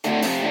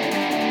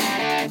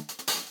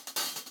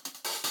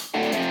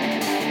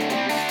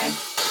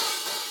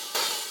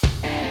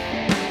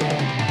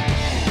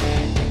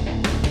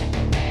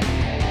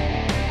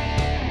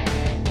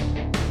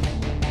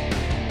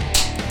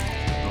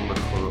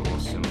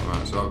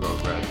So I've got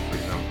a red, for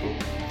example.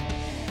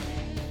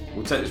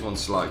 We'll take this one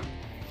slow.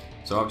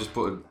 So I've just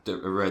put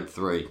a red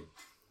 3.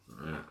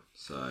 Right,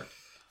 so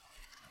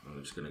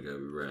I'm just going to go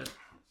with red.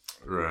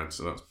 Red,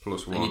 so that's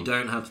 +1. And you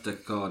don't have to take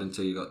a card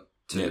until you've got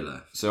 2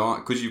 left. So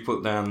because you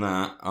put down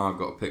that, I've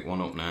got to pick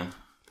one up now.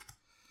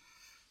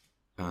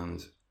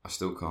 And I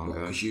still can't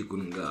go. Because you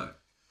couldn't go.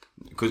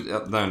 Because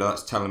no,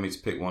 that's telling me to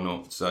pick one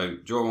up. So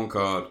draw one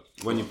card.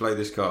 When you play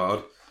this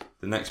card,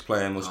 the next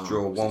player must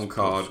draw one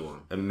card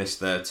and miss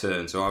their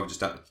turn. So I've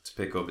just had to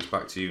pick up. It's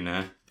back to you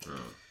now. Right.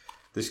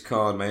 This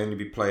card may only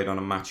be played on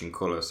a matching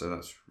colour, so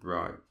that's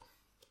right.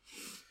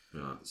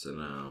 Right, so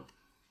now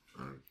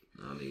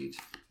I need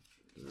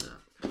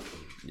that.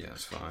 Yeah,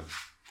 that's fine.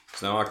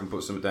 So now I can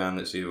put something down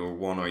that's either a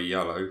 1 or a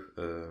yellow.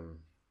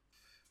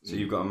 So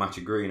you've got a match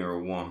a green or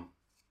a 1.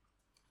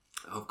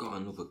 I've got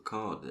another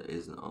card that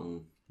isn't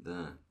on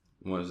there.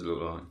 What does it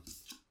look like?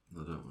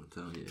 I don't want to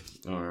tell you.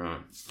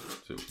 Alright.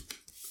 So,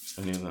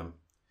 any of them?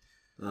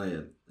 Oh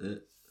yeah.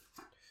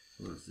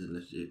 Well, it's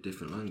a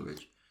different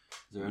language.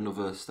 Is there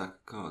another stack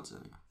of cards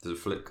there? There's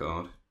a flip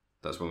card.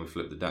 That's when we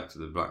flip the deck to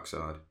the black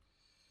side.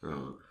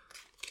 Right.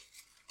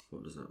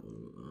 What does that one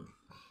look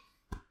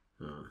like?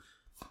 Right.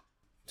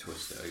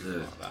 Twist it over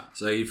like that.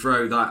 So you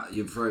throw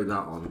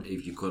that on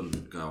if you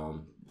couldn't go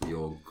on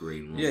your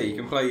green one. Yeah, you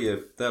can play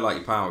they're like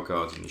your power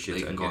cards in your shithead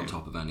You can go game. on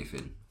top of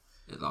anything.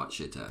 Like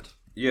shithead.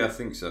 Yeah, I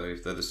think so.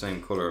 If they're the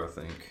same colour, I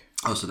think.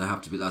 Oh, so they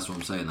have to be. That's what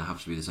I'm saying. They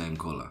have to be the same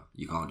colour.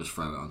 You can't just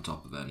throw it on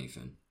top of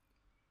anything.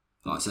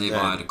 Like, say if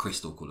I had a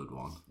crystal coloured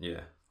one, yeah,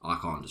 I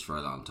can't just throw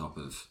that on top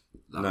of.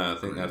 That no, I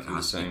think they have to be the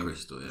has same.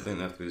 Crystal, yeah. I think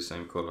they have to be the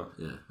same colour.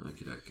 Yeah,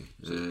 okay.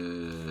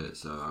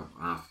 So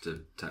I have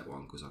to take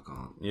one because I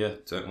can't. Yeah,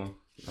 take one.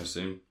 I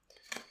assume.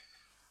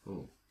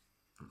 Oh,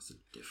 that's a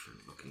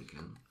different looking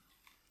can.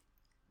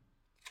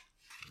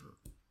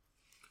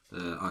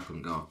 I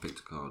couldn't go. I picked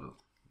a card up.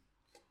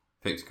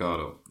 Picked a card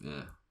up.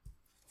 Yeah.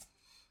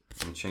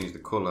 And change the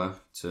colour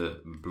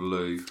to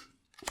blue.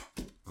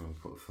 I'll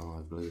put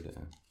 5 blue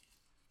down.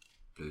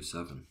 Blue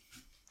 7.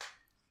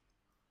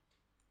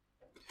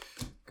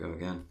 Go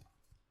again.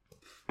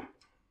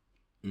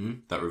 Mm-hmm.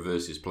 That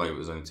reverses play, but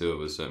there's only 2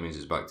 of us, so it means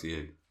it's back to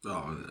you.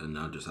 Oh, and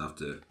I just have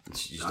to.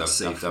 You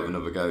just have to have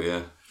another go,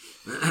 yeah.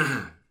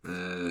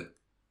 Do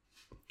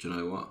you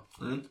know what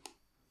then?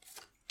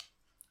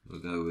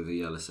 We'll go with a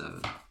yellow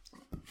 7.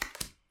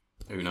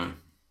 Who knows?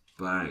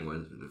 Bang,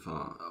 went to the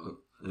far.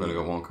 We've only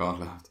got 1 card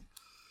left.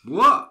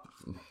 What?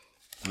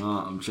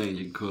 Oh, I'm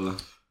changing colour.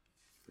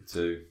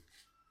 2.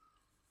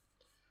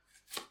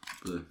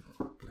 Blue.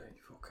 Bloody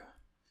fucker.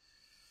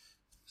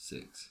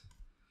 6.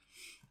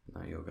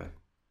 Now you'll go.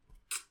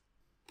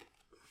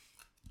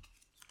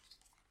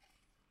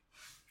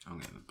 I'm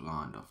getting a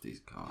blind off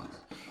these cards.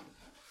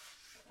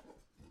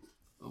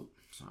 Oh,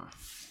 sorry.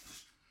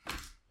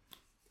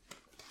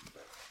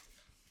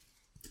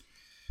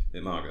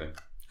 Hit Margo.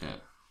 Yeah.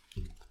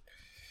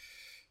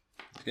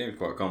 This game's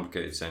quite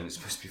complicated, saying it's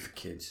supposed to be for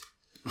kids.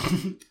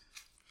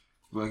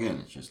 Well, again,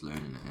 it's just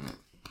learning it, innit?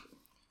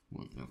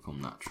 It'll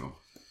come natural.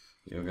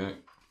 You'll go.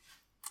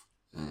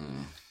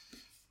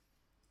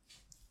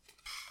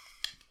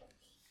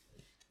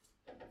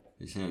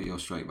 You see, you're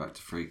straight back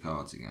to 3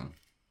 cards again.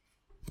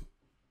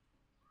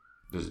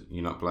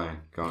 You're not playing?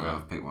 Can't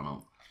go. Pick one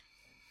up.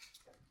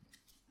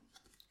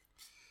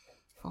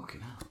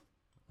 Fucking hell.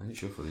 I didn't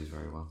shuffle these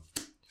very well.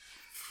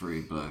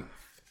 3 blue.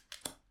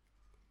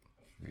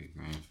 3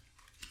 green.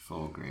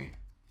 4 green.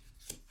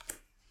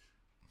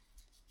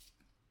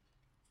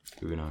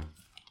 Uno.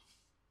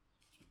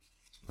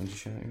 When did you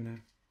shout Uno?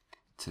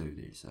 2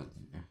 you said,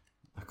 didn't you?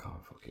 I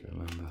can't fucking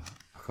remember.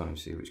 I can't even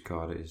see which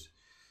card it is.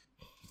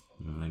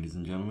 Ladies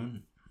and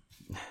gentlemen.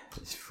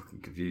 It's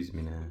fucking confusing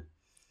me now.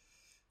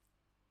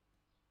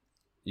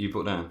 You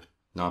put down?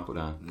 No, I put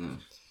down.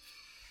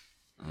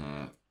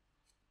 Yeah.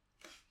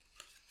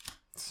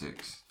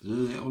 6.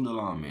 Does it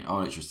underline me?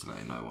 Oh, it's just to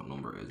let you know what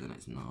number it is, and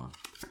it's 9.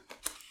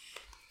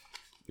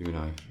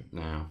 Uno.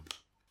 Now.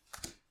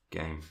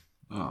 Game.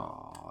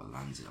 Oh,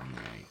 lands it on the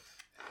 8.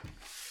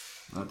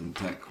 That didn't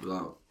take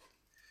without.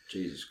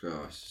 Jesus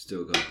Christ.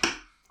 Still got.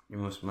 You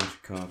must match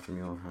a card from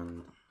your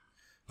hand.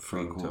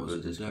 3/4 of the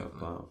discard deck.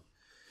 pile.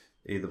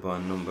 Either by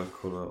number,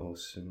 colour or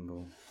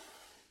symbol.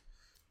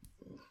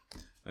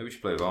 Maybe we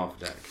should play with half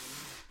a deck.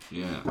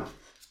 Yeah.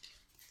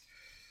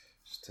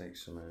 Just take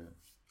some out.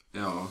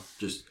 Yeah,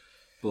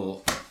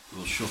 but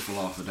we'll shuffle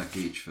half a deck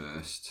each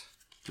first,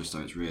 just so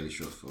it's really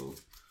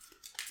shuffled.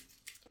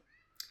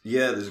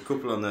 Yeah, there's a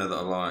couple on there that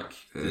I like.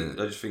 Yeah.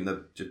 I just think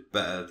they're just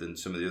better than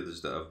some of the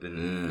others that I've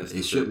been listening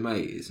It to. should,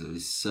 mate.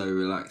 It's so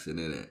relaxing,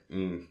 isn't it?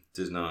 It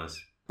is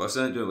nice. But I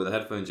still don't do it with the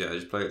headphones yet. I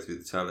just play it through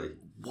the telly.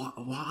 What?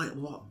 Why?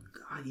 What?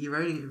 You're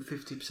only getting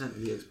 50%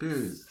 of the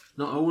experience.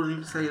 No, I wouldn't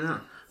even say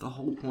that. The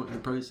whole point of the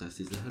process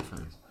is the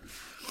headphones.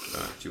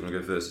 Right, do you want to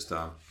go first this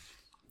time?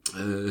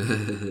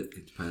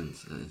 It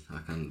depends. I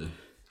can do.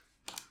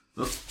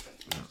 Oh,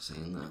 I'm not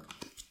seeing that.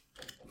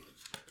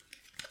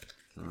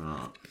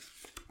 Alright.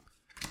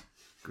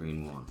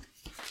 Green 1.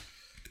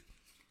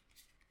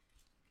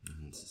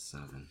 And it's a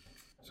 7.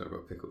 So I've got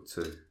to pick up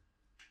 2.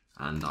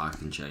 and I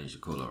can change the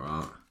colour,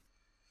 right?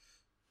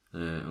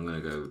 I'm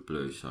going to go with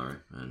blue, sorry.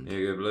 And Here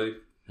you go, blue.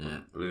 yeah,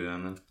 Blue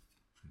down then.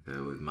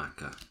 go with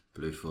Macca.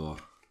 Blue 4.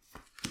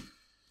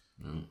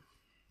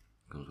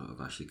 Comes out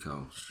of Ashley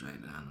Cole,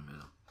 straight down the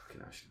middle.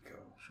 Fucking Ashley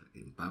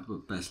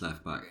Cole. Best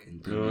left back in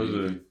Oh, Premier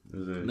League.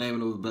 is it?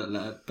 Name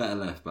another better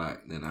left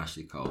back than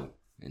Ashley Cole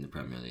in the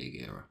Premier League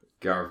era.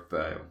 Gareth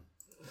Bale.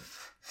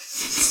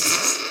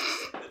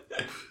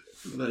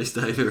 Most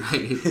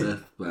overrated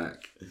left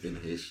back in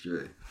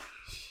history.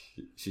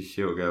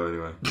 She'll go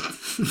anyway.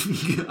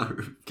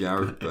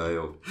 Gareth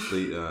Bale.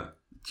 Beat that.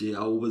 Gee,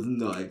 I was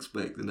not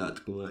expecting that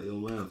to come out of your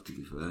mouth, to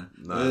be fair.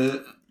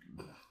 No.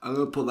 I'm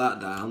going to put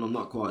that down. I'm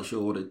not quite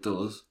sure what it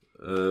does.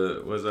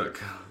 Where's that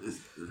card?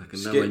 It's like a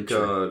Skip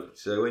card.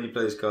 So when you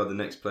play this card, the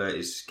next player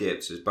is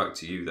skipped, so it's back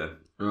to you then.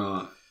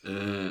 Right.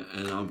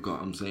 And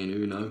I'm saying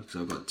Uno, because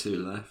I've got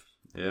 2 left.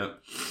 Yeah.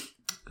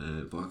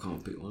 But I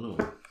can't pick one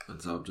up.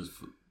 And so I've just...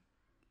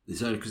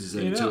 It's only because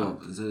there's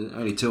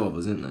only 2 of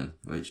us, isn't there?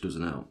 Which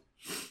doesn't help.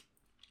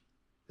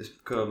 This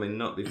card may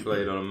not be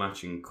played on a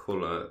matching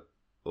colour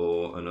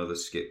or another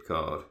skip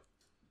card.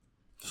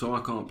 So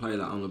I can't play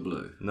that on the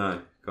blue.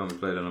 No, can't be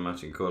played on a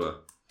matching colour.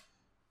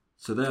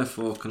 So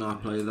therefore, can I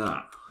play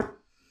that?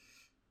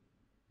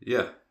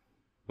 Yeah.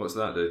 What's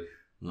that do?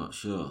 Not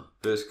sure.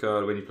 First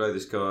card, when you play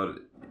this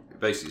card,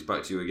 basically it's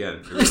back to you again.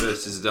 It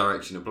reverses the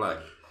direction of play.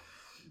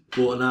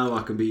 But now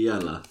I can be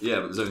yellow.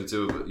 Yeah, but there's only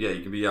 2 of it. Yeah,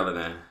 you can be yellow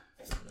now.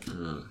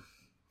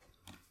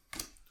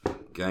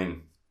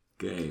 Game.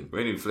 We ain't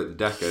even flipped the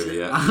deck over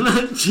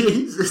yet.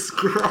 Jesus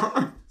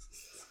Christ.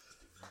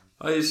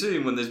 I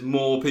assume when there's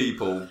more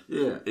people,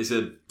 Yeah. it's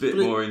a bit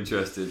more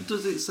interesting.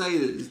 Does it say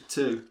that it's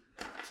 2?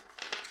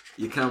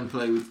 You can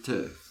play with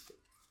 2?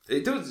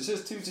 It does. It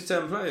says 2 to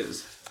 10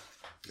 players.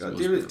 So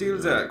Deal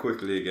it out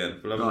quickly again.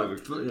 We'll have a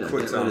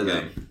quick time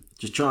game.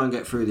 Just try and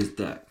get through this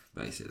deck,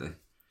 basically.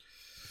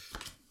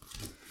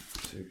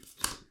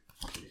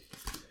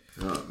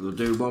 Right, we'll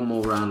do one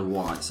more round of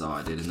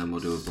white-sided and then we'll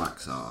do a black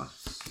side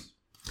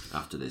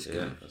after this game.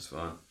 Yeah, that's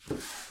fine.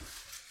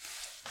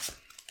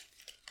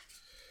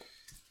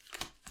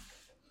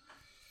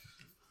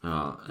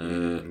 Right,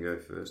 You can go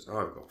first. Oh,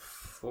 I've got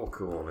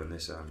fuck all in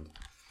this hand.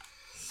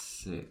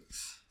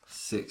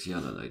 6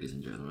 yellow, ladies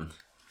and gentlemen.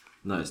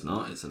 No, it's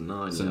not. It's a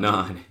 9. It's a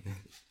 9.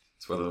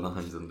 It's where the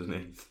line's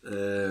underneath.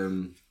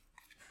 I'm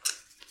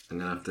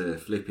gonna have to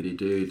flippity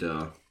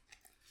doo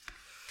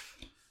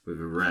with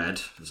a red.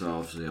 So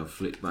obviously I'll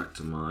flip back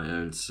to my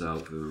own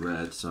self with a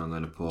red. So I'm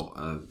gonna put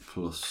a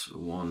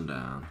 +1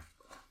 down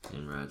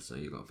in red. So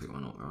you got to pick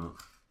one up, right?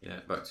 Yeah,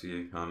 back to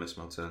you. I missed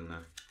my turn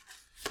now.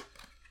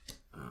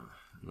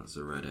 That's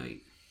a red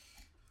 8.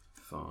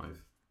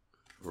 5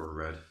 or a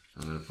red.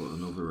 I'm gonna put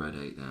another red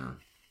 8 down.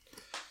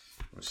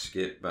 I'll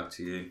skip back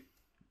to you.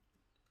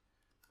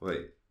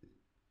 Wait.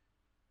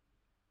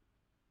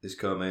 This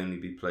card may only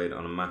be played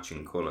on a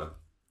matching colour.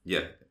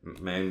 Yeah,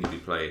 it may only be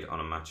played on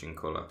a matching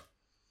colour.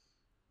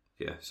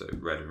 Yeah, so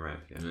red and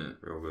red. Yeah,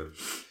 real good.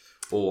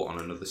 Or on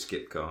another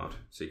skip card.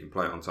 So you can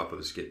play it on top of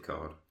the skip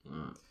card.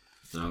 Alright.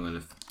 So I'm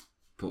gonna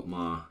put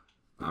my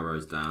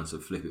arrows down. So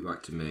flip it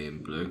back to me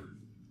in blue.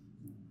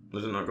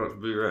 Doesn't that got to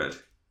be red?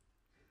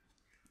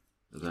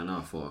 And then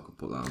I thought I could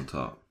put that on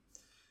top.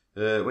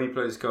 When you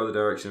play this card, the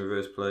direction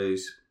reverse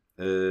plays.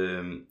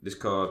 This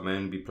card may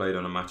only be played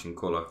on a matching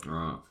colour.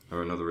 Right.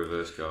 Or another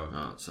reverse card.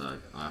 Right, so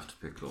I have to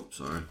pick up,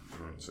 sorry.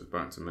 Right, so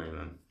back to me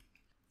then.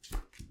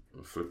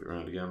 I'll flip it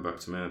around again, back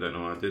to me. I don't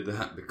know why I did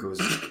that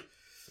because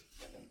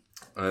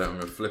I'm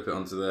going to flip it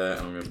onto there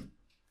and I'm going to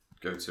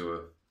go to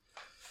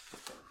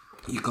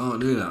a... You can't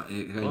do that,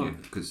 can you?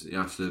 Because you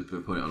have to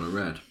put it on a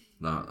red.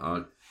 No,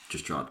 I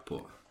just tried to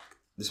put...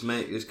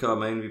 This card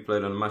may only be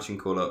played on a matching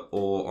colour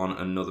or on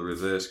another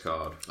reverse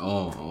card.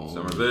 Oh. So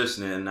I'm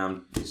reversing it and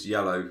now it's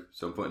yellow,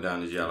 so I'm putting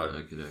down as yellow.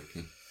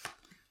 Okay.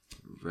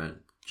 Red.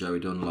 Joey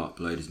Dunlop,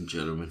 ladies and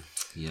gentlemen.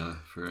 Yellow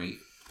for 8.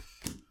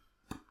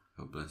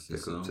 God bless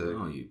this Pick up song. 2.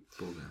 Oh, you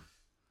bugger.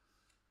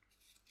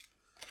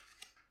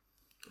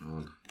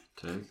 1,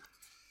 2.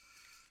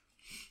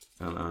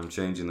 And I'm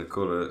changing the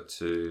colour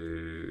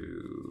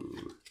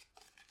to...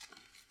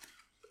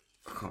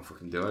 I can't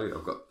fucking do it.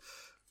 I've got...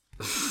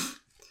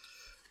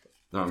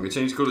 No, I'm going to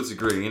change the colour to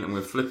green. I'm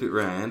going to flip it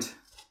round.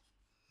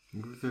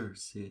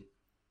 Reverse it.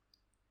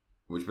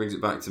 Which brings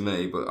it back to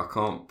me, but I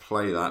can't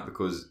play that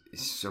because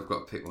I've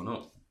got to pick one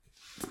up.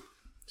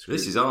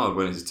 This is hard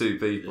when it's 2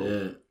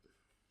 people.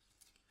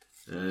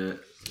 Yeah.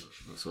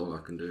 That's all I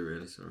can do,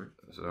 really, sorry.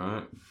 That's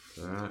alright.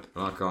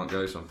 Well, I can't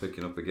go, so I'm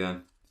picking up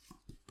again.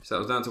 So I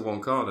was down to 1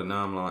 card, and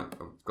now I'm like,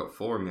 I've got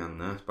 4 in my hand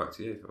now. It's back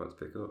to you if I've had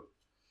to pick up.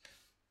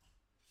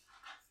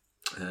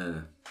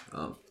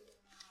 Oh.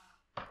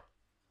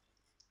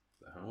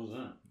 The hell was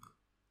that?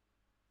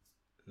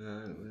 No,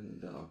 it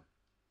wasn't dog.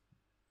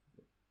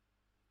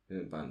 We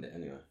didn't band it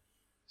anyway.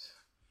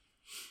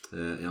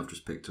 Yeah, I've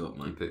just picked up,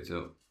 mate. You picked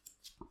up.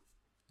 Oh,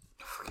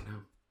 fucking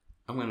hell.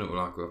 I'm going to look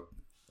like a...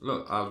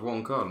 Look, I had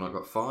 1 card and I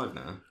got 5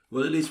 now.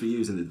 Well, at least we're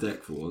using the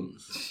deck for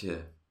once.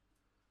 Yeah.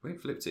 We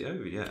ain't flipped it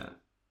over yet.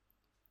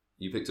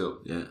 You picked up?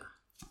 Yeah.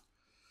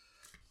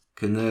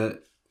 Can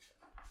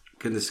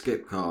the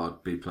skip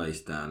card be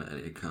placed down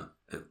and it can't?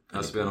 It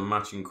has to be on a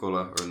matching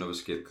colour or another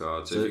skip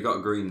card. So if you've got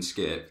a green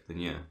skip, then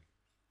yeah.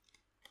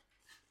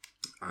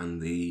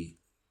 And the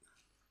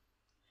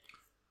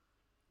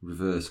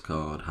reverse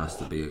card has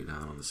to be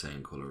down on the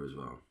same colour as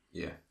well.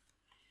 Yeah.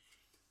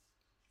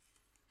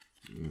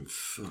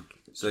 Fuck.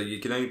 So you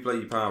can only play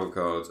your power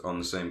cards on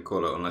the same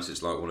colour unless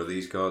it's like one of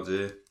these cards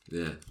here.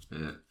 Yeah.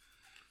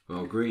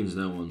 Well, green's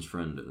no one's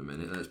friend at the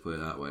minute. Let's put it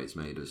that way. It's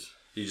made us.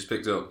 You just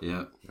picked up?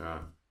 Yeah.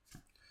 Alright.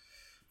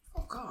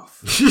 Fuck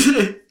off.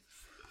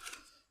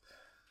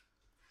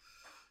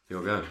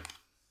 You'll go.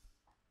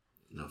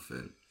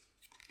 Nothing.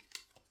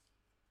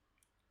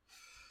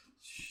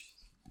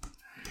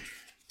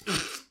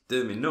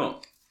 Do me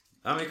not.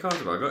 How many cards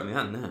have I got in my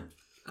hand now?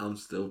 I'm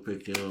still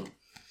picking up.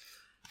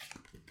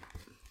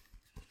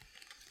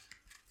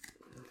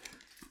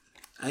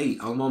 8.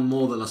 I'm on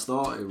more than I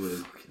started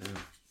with. Yeah.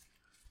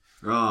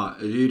 Right,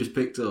 have you just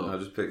picked up? I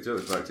just picked up.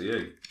 It's back to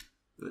you.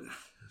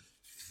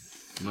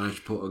 Managed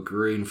to put a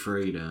green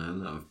 3 down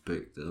that I've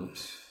picked up.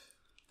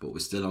 But we're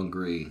still on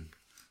green.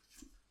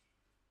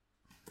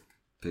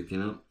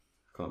 Picking up.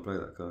 Can't play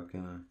that card,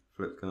 can I?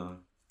 Flip card.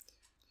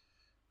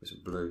 It's a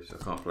blue, so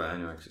I can't play it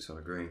anyway because it's on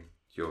a green.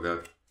 It's your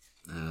go.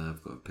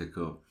 I've got to pick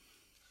up.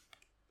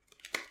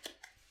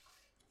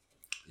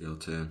 Your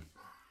turn.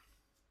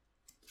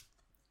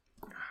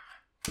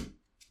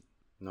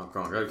 No, I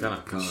can't go, can I?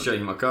 Can't. Show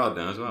you my card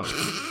now as well.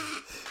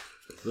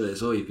 Well,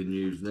 it's all you can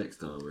use next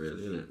time, really,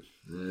 isn't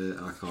it?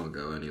 I can't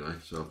go anyway,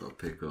 so I've got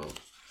to pick up.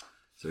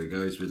 So he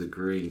goes with a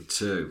green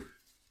 2.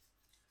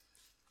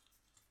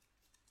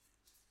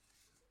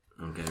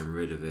 I'm getting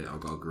rid of it. I've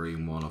got a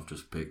green 1 I've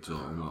just picked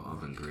up. I'm not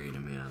having green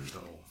in my hand.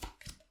 Oh.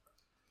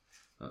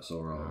 That's There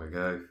alright. we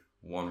go.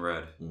 1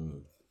 red.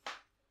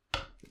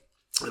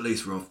 At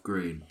least we're off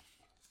green.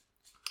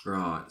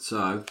 Right,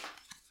 so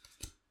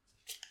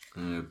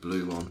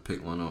blue 1,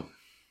 pick 1 up.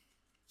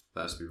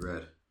 That has to be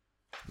red.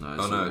 No,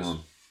 it's Oh, no, not it's- 1.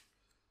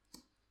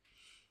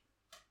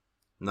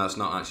 No, it's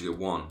not actually a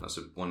 1. That's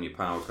one of your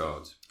power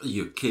cards.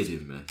 You're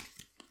kidding me.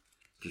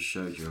 Just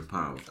showed you a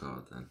power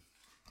card then.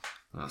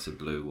 That's a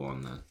blue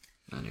 1 then.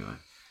 Anyway.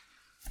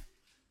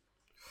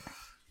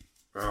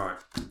 Right.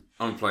 I'm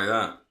going to play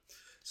that.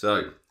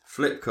 So,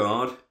 flip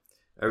card.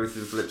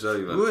 Everything flips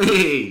over.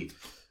 Whee!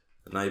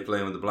 And now you're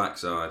playing with the black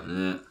side.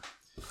 Yeah.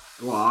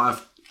 Well,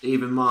 I've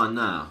even mine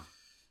now.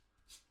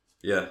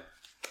 Yeah.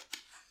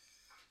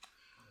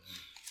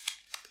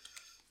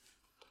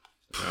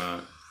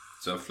 Right.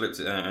 So I flipped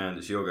it out and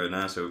it's your go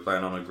now. So we're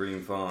playing on a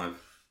green 5.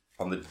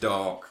 On the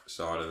dark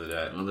side of the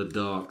deck. On the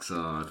dark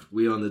side.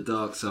 We on the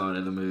dark side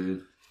of the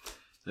moon.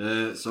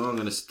 So I'm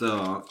going to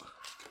start,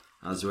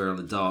 as we're on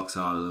the dark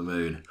side of the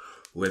moon,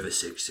 with a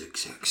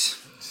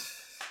 666.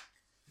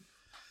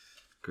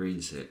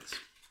 Green 6.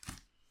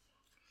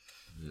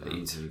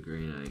 Eight. To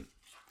green 8.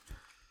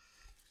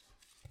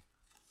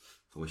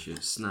 Push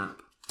it,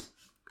 snap.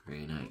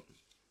 Green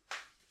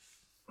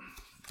 8.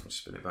 I'll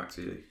spin it back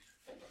to you.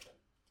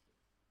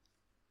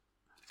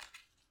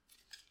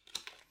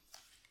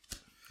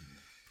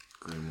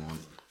 Green 1.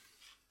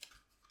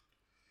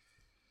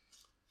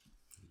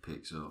 He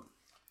picks up.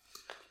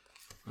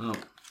 Oh,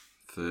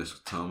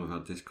 first time we've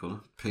had this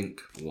colour.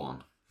 Pink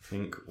 1.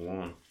 Pink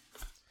 1.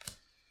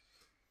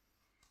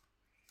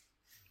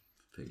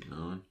 Pink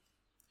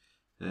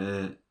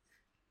 9.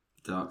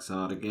 Dark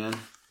side again.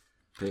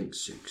 Pink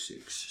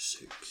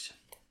 666.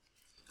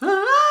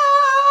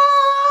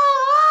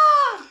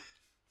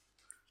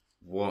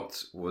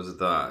 What was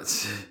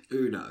that?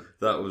 Uno.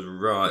 That was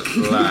right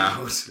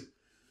loud.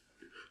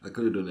 I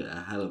could have done it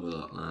a hell of a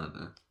lot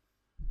louder.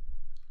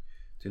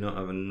 Do not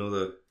have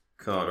another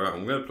card. Right,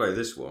 I'm going to play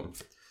this one.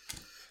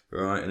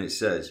 Right, and it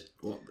says,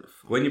 What the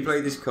fuck? when you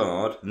play this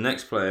card, the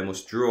next player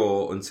must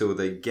draw until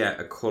they get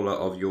a colour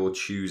of your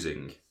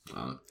choosing.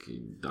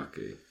 Okie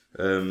dokie.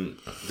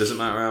 Doesn't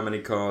matter how many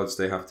cards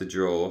they have to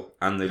draw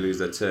and they lose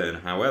their turn.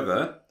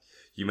 However,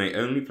 you may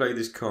only play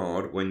this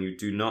card when you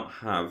do not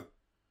have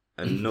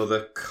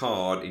another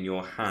card in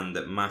your hand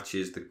that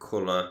matches the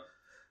colour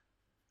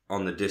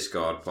on the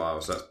discard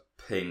pile. So that's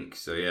pink.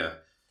 So yeah.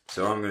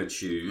 So I'm going to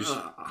choose.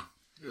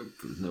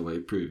 There's no way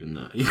of proving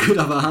that. You could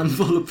have a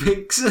handful of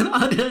pinks and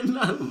I didn't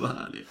know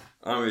about it.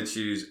 I'm going to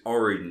choose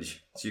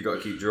orange. So you've got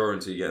to keep drawing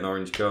until you get an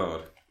orange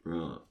card.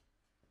 Right.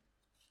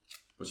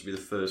 What should be the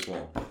first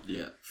one?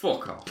 Yeah.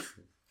 Fuck off.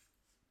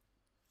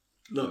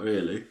 Not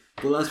really.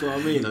 But that's what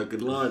I mean. I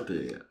could lie to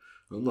you.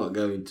 I'm not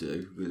going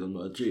to because I'm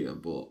not a cheater,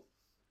 but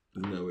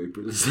there's no way.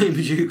 But the same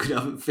as you could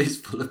have a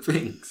fistful of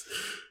pinks.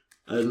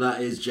 And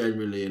that is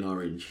generally an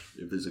orange.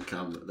 If there's a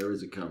camera, there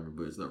is a camera,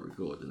 but it's not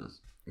recording us.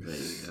 There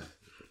you go.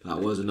 That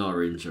was an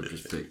orange I've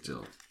just picked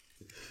up.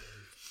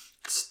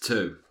 It's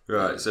 2.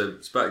 Right, so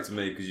it's back to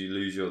me because you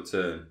lose your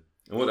turn.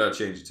 And what did I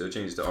change it to? I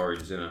changed it to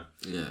orange, didn't I?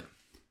 Yeah.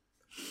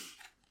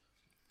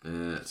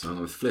 So I'm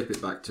going to flip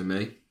it back to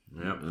me.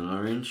 Yep. An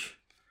orange.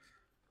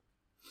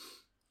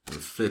 I'm going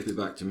to flip it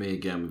back to me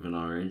again with an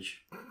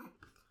orange.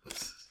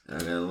 And I'm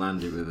going to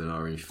land it with an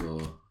orange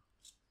 4.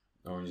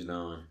 Orange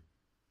 9.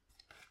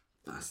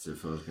 Bastard. That's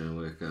if I was going to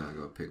work out. I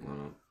got to pick one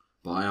up.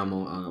 But I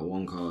got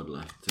one card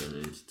left to turn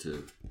into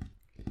 2.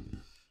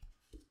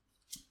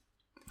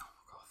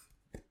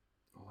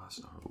 Oh, that's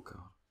a horrible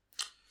card.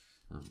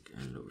 I'm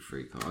ended up with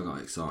 3 cards. I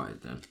got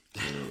excited then.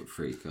 Ended up with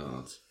 3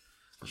 cards.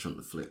 I shouldn't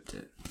have flipped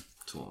it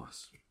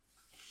twice.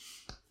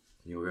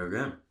 You'll go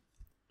again.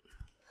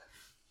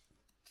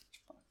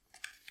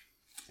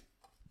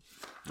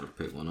 I'll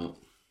pick one up.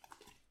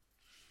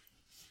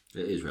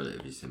 It is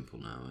relatively simple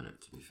now, isn't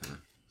it, to be fair?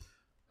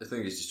 I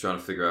think it's just trying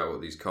to figure out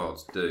what these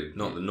cards do.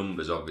 Not the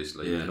numbers,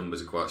 obviously. Yeah. The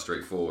numbers are quite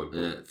straightforward. But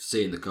Yeah,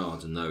 seeing the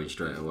cards and knowing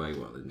straight away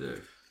what they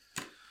do.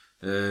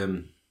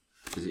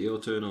 Is it your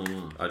turn or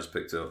mine? I just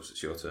picked it up, so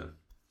it's your turn.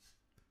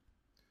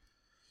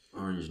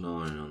 Orange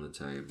 9 on the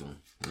table.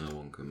 No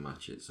one can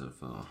match it so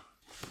far.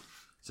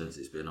 Since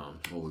it's been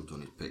on, all we've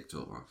done is picked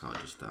up. I can't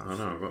just have. I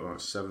know, I've got like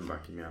 7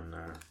 back in my hand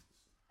now.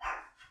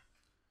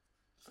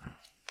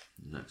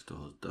 Next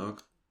door's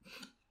dog.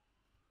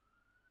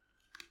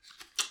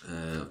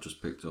 I've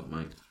just picked up,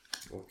 mate.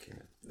 Okay.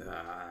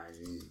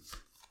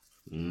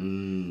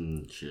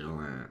 Chill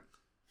out.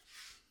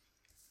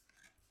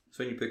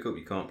 So when you pick up,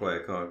 you can't play a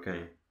card, can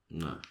you?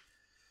 No.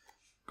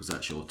 Because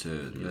that's your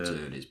turn. Your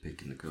turn is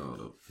picking the card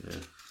up. Yeah.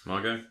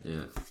 My go?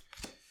 Yeah.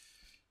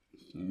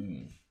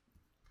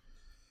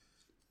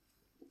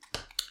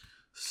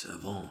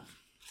 7.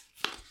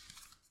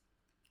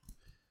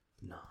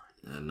 9.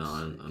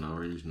 9. An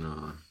orange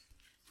 9.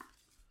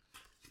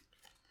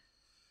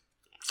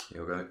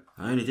 You'll go.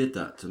 I only did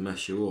that to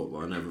mess you up, but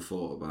I never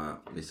thought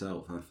about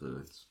myself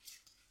afterwards.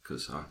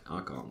 Because I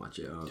can't match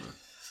it either.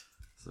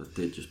 So I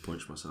did just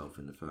punch myself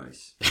in the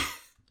face.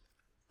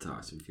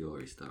 Tyson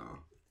Fury style.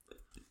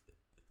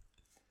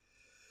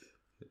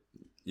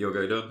 You'll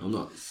go done? I'm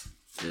not...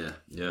 Yeah.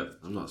 Yeah.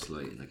 I'm not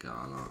slating the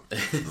guy, like,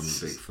 I'm a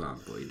big fan,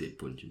 but he did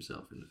punch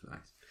himself in the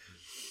face.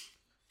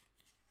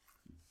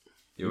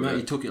 Mate,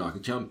 he took it like a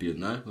champion,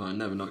 though. Like,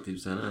 never knocked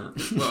himself out.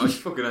 Well, I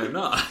fucking hope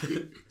not.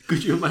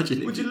 Could you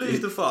imagine? Would you lose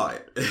the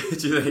fight?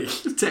 Do you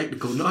think?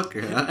 Technical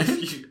knockout.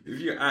 if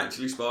you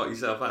actually spark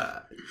yourself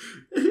out,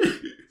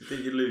 you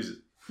think you'd lose it?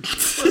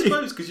 Well, I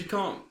suppose because you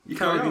can't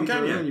carry on,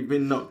 can you? You've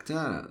been knocked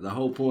out. The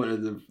whole point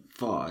of the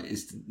fight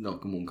is to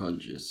knock him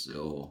unconscious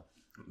or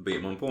beat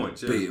him on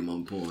points. Yeah. beat him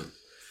on point.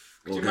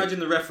 Could you imagine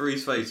the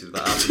referee's face of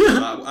that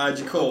happening? How'd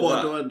you call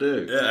what that? What do I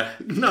do? Yeah.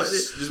 No,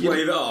 just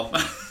wave it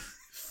off.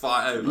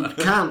 Fight over. You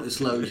can't as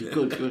slow as you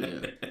could, couldn't you?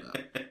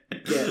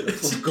 Get the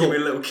Just fuck give me a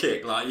up. little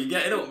kick, like, you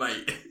getting up,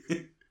 mate?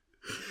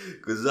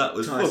 Because that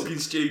was Tyson. fucking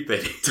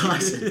stupid.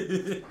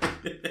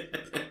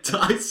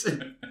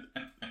 Tyson.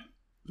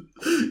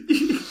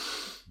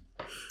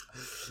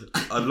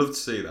 I'd love to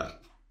see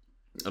that.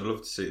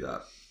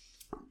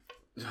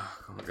 Oh,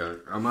 I can't go.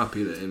 I'm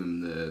happy that him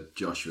and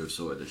Joshua have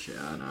sorted this shit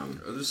out now.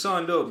 They've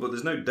signed up, but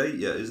there's no date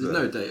yet, is there?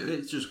 There's no date.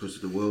 It's just because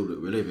of the world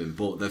that we live in.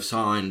 But they've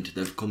signed.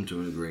 They've come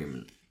to an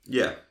agreement.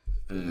 Yeah.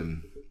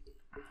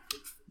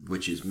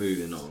 Which is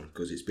moving on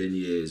because it's been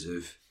years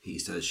of he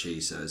says, she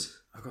says.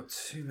 I've got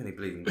too many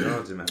bleeding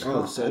cards in my hand.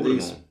 Oh, so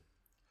these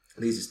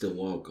are still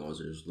wild cards.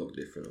 They just look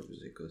different,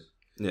 obviously. Cause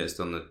yeah, it's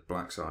on the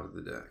black side of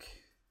the deck.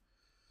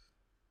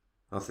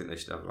 I think they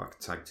should have like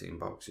a tag team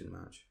boxing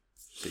match.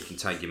 So you can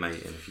tag your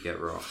mate in if you get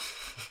rocked.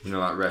 You know,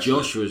 like wrestling.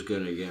 Joshua's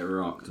going to get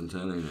rocked, I'm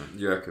telling you.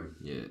 You reckon?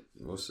 Yeah.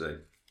 We'll see.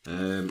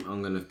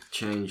 I'm going to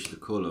change the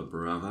colour,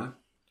 brother.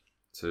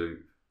 To...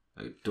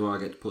 Do I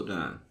get to put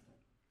down?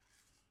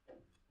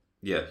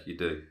 Yeah, you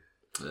do.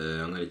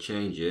 I'm going to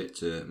change it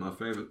to my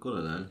favourite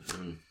colour then.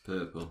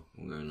 Purple.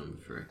 I'm going number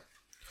 3.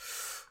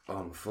 Oh,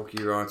 I'm fuck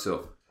you right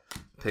up.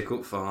 Pick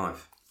up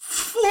 5.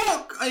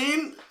 Fuck! I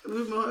ain't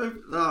with my...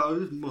 No,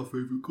 this is my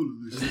favourite colour,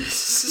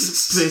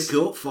 this is. Pick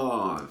up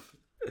 5.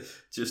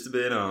 Just to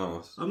be an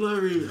arse. I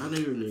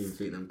didn't even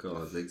think them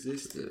cards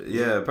existed.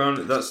 Yeah,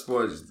 apparently that's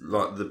why it's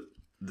like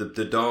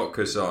the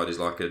darker side is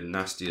like a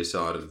nastier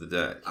side of the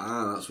deck.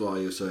 Ah, that's why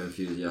you're so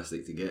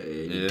enthusiastic to get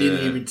here. You Yeah.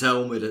 didn't even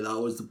tell me that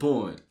was the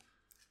point.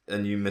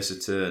 And you miss a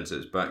turn, so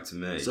it's back to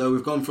me. So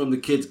we've gone from the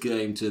kids'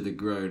 game to the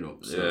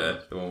grown-ups. So yeah,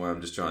 the one where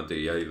I'm just trying to do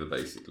you over,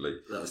 basically.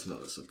 that's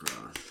not a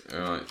surprise.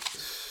 Alright.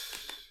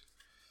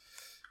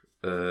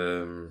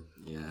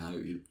 Yeah, I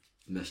hope you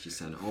messed your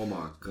center. Oh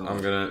my god.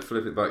 I'm going to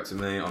flip it back to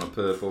me on a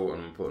purple,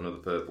 and I'm going to put another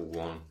purple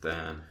one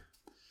down.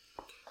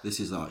 This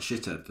is like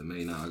shithead for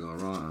me now. I got a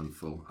right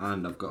handful.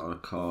 And I've got a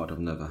card I've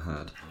never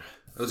had.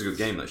 That was a good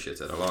game, that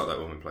shit. I like that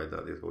when we played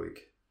that the other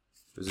week.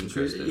 It was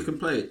interesting. You can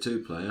play it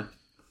 2-player.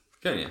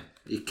 Can you?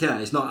 You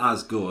can. It's not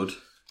as good,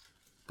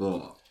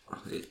 but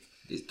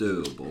it's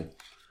doable.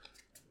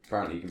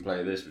 Apparently you can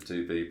play this with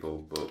 2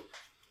 people, but...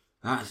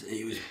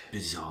 It was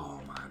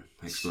bizarre, man.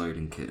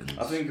 Exploding kittens.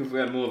 I think if we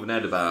had more of an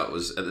head about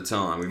us at the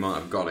time, we might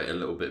have got it a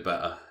little bit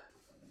better.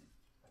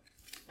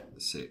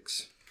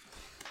 6.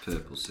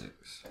 Purple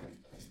 6.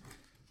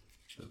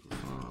 Purple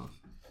 5.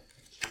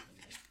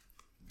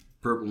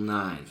 Purple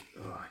 9.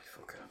 Oh, you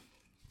fucker.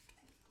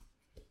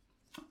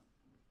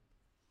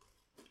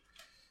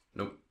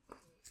 Nope.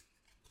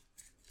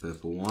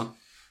 Purple 1.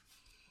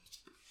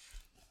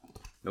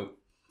 Nope.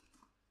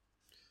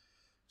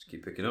 Just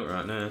keep picking up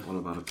right now. What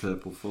about a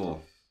purple 4?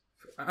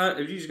 Have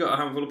you just got a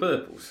handful of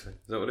purples?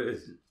 Is that what it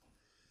is?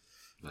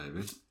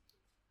 Maybe.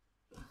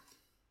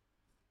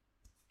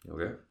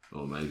 Okay.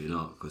 Or maybe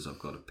not, because I've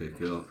got to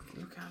pick it up.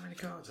 Look how many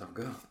cards I've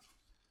got.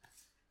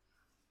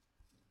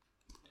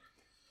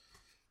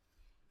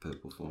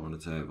 Purple 4 on the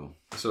table.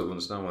 I sort of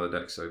understand why the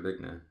deck's so big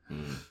now.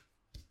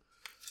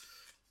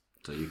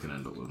 So you can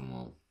end up with them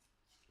all.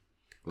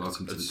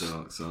 Welcome to the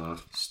dark side.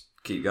 Just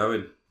keep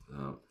going.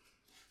 Oh.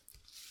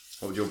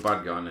 What would your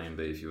bad guy name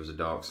be if you was a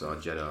dark side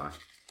Jedi?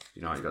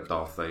 You know, you got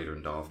Darth Vader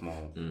and Darth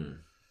Maul.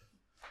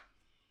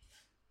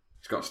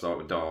 It's got to start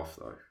with Darth,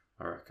 though,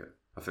 I reckon.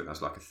 I think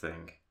that's like a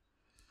thing.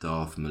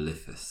 Darth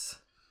Maleficus.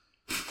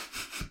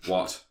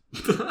 What?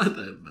 I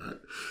don't know.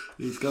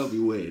 It's got to be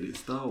weird. It's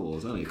Star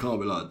Wars, isn't it? It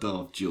can't be like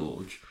Darth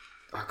George.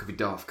 That could be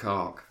Darth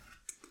Kark.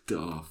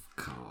 Darth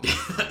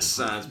Kark. That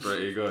sounds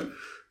pretty good.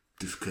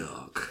 Darth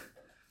Kark.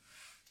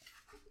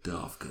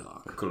 Darth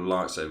Kark. What colour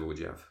lightsaber would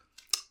you have?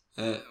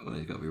 Well,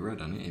 it's got to be red,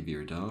 hasn't it? If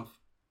you're a Darth.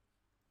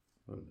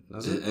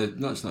 That's it?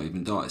 No, it's not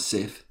even Darth. It's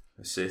Sith.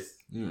 A Sith?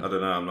 Yeah. I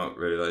don't know. I'm not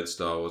really like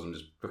Star Wars. I'm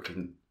just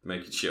fucking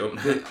making shit up.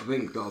 I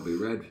think it's got to be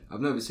red.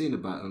 I've never seen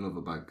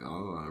another bad guy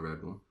like a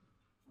red one.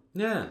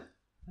 Yeah,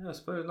 I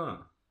suppose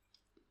not.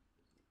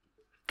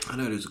 I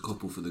know there's a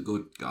couple for the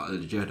good guys,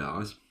 the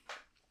Jedis.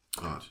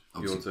 Right,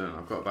 Your turn.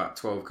 I've got about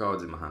 12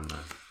 cards in my hand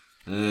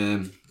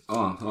now.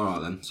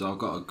 Alright then. So I've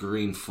got a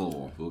green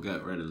 4. We'll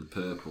get rid of the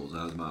purples.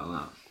 How's about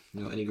that?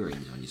 You got any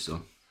greens on your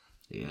son?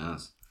 He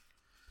has.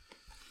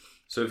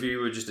 So if you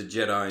were just a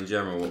Jedi in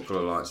general, what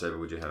colour lightsaber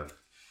would you have?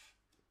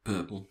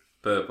 Purple.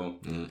 Purple?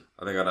 Yeah.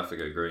 I think I'd have to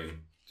go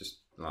green. Just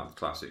like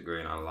classic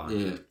green, I like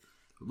Yeah. it.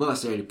 Well,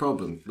 that's the only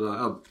problem. Like,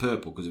 I have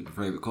purple because it's my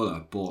favourite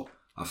colour, but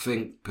I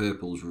think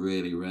purple's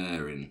really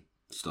rare in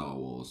Star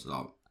Wars.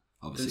 Like,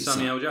 obviously, Didn't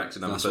Samuel L.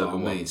 Jackson have that's a purple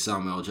what I mean. one?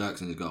 Samuel L.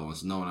 Jackson's got one,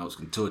 so no one else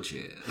can touch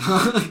it.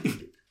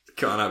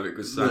 Can't have it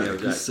because Samuel L.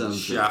 Jackson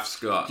shaft's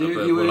got a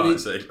purple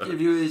lightsaber.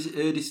 Have you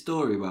heard his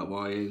story about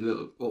why he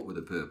lit up with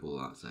a purple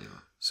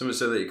lightsaber? Something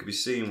so that it could be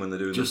seen when they're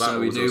doing Just the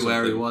battles. so he knew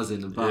where he was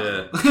in the battle.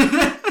 Yeah.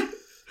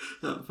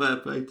 That fair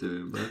play to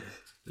him, man.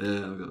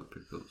 Yeah, I've got to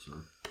pick up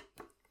some.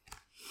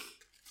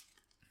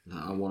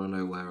 I want to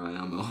know where I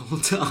am at all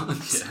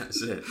times. Yeah,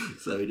 that's it.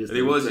 So he just. And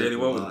he was the only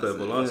one with a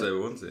purple lightsaber,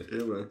 wasn't he?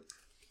 Yeah, man.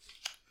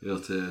 Your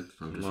turn.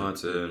 My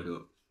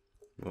turn.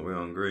 What are we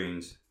on?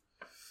 Greens.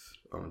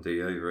 On D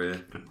over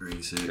here.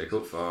 Green 6. Pick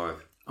up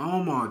 5.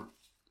 Oh my.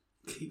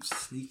 Keeps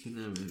sneaking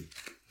them in.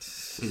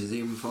 Is there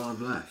even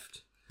 5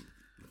 left?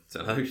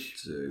 Don't know. 2.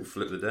 We'll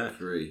flip the deck.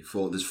 3,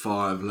 4. There's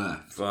 5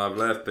 left. 5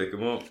 left. Pick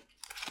them up.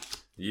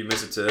 You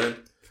miss a turn. And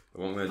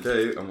what I'm going to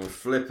do, I'm going to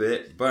flip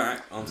it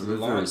back onto the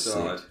light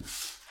side.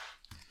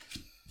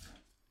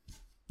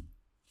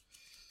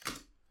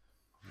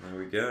 There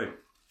we go.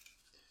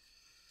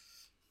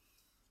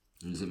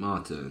 Is it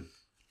my turn?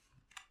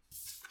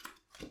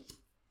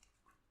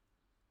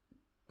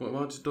 What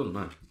have I just done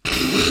now?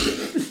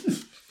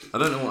 I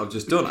don't know what I've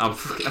just done. I've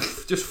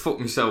just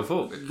fucked myself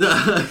up.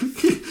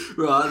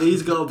 Right,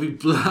 these got to be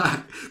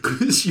black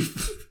because you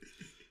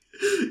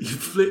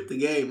flipped the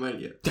game, haven't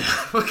you?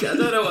 Okay, I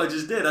don't know what I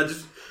just did. I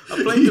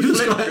played the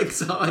flip. Got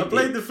excited. I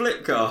played the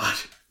flip card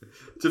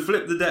to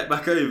flip the deck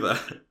back over,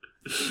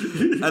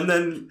 and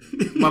then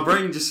my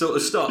brain just sort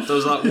of stopped. I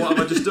was like, "What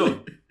have I just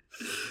done?"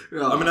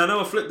 Right. I mean, I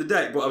know I flipped the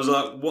deck, but I was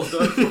like, "What?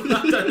 I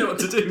don't know what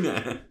to do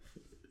now."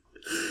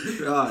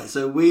 Right,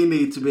 so we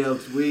need to be able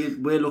to.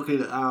 We're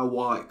looking at our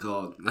white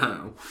card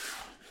now.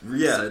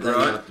 Yeah, so they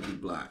right. have to be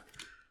black.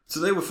 So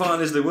they were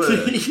fine as they were.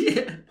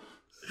 Yeah.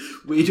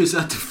 We just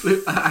had to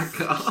flip our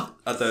card.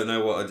 I don't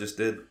know what I just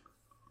did.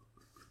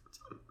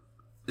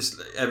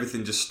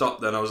 Everything just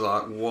stopped. Then I was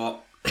like,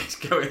 "What is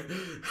going?"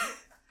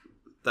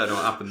 Don't know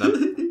what happened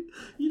then.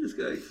 You just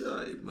get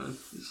excited, man.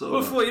 Well,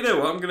 I thought, you know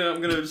what, I'm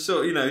gonna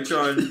sort of,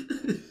 try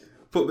and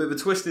put a bit of a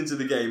twist into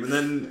the game, and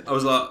then I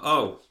was like,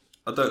 oh,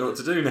 I don't know what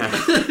to do now.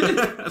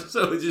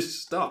 So it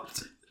just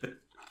stopped.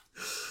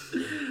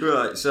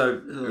 Right,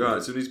 so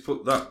we need to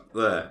put that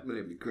there.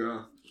 Made me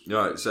cry.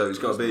 Right, so it's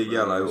got to be a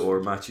yellow or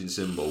a matching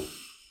symbol.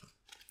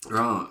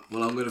 Right,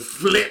 well, I'm gonna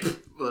flip.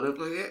 What I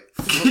forget?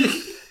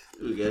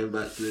 We're going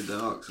back to the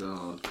dark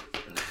side.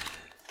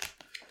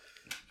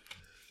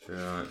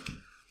 Right.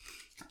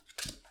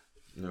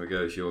 There we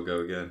go, it's your go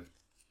again.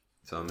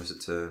 So I miss a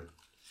turn.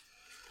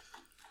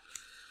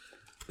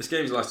 This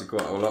game's lasted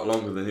quite a lot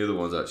longer than the other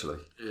ones, actually.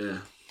 Yeah.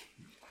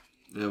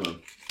 Yeah, well.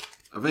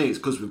 I think it's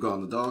because we've got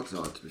on the dark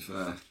side, to be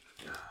fair.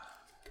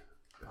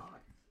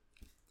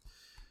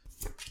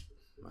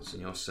 That's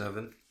in your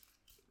 7.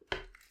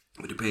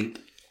 With the pink.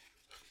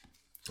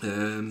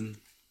 Tell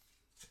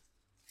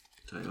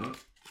you what,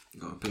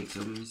 got a pink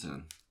 7 in my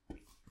 10.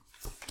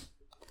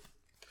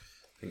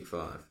 Pink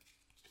 5.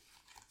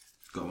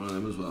 Got one of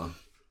them as well.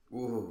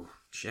 Ooh,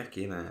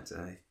 checking out,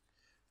 eh?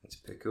 Let's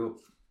pick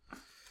up.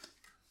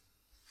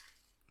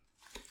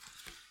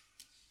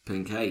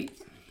 Pink 8.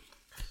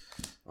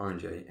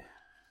 Orange 8.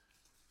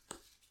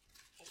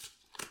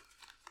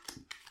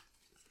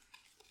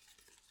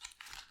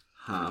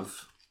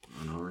 Have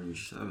an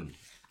orange 7.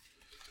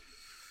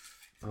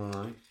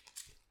 I'm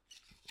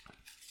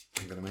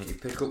going to make you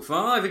pick up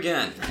 5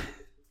 again.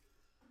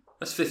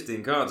 That's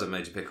 15 cards I've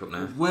made you pick up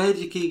now. Where do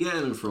you keep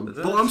getting them from?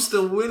 But I'm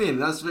still winning.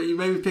 That's what you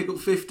made me pick up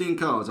 15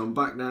 cards. I'm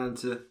back down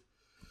to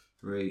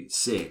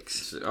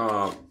 6.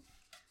 Oh,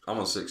 I'm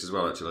on 6 as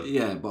well, actually.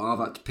 Yeah, but I've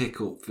had to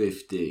pick up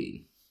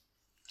 15.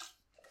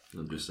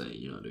 I'm just saying,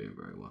 you're not doing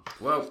very well.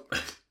 Well,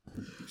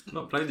 I've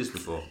not played this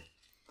before.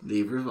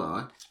 Neither have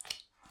I.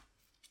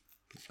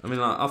 I mean,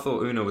 like, I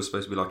thought Uno was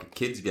supposed to be like a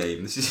kid's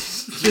game. This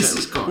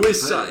is quite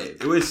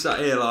we're sat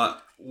here like,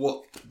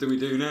 what do we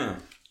do now?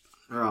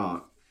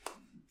 Right.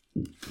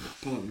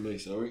 Pardon me,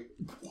 sorry.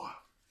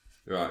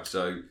 Right,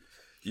 so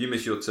you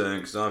miss your turn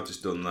because I've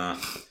just done that.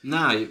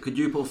 No, could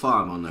you put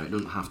 5 on there? It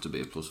doesn't have to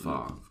be a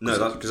 +5. No,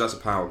 that's because that's a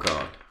power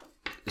card.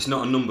 It's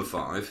not a number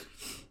 5.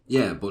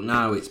 Yeah, but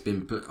now it's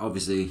been put,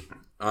 obviously...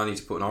 I need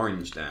to put an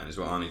orange down is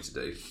what I need to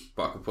do.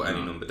 But I could put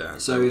any number down.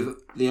 So if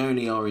the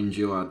only orange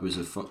you had was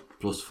a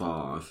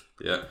 +5,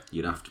 yeah,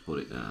 you'd have to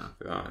put it down.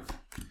 Right.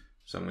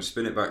 So I'm going to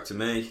spin it back to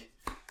me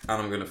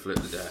and I'm going to flip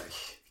the deck.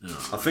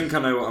 Oh. I think I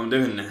know what I'm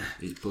doing now.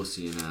 He's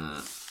pussying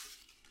out.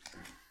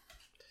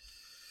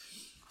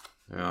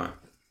 Right.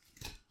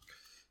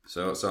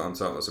 So what's that on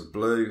top? That's a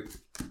blue.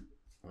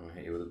 I'll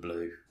hit you with a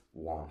blue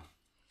 1.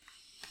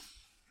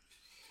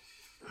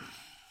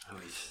 Oh,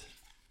 he's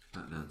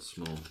back down to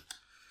small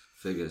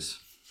figures.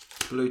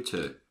 Blue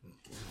 2.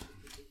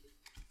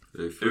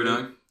 Blue 3.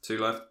 Uno, 2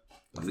 left.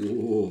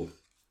 Whoa.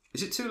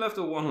 Is it 2 left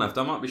or 1 left?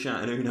 I might be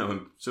shouting Uno,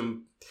 and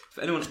if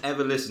anyone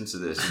ever listens to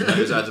this and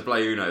knows how to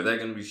play Uno, they're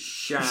going to be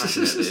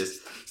shouting at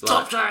this.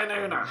 Stop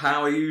shouting Uno!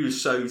 How are you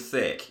so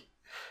thick?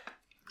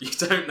 You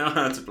don't know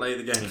how to play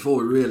the game. Before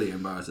we really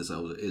embarrass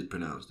ourselves, it is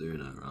pronounced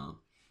Uno, right?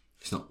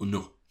 It's not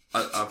Uno.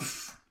 I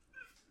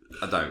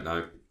don't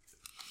know.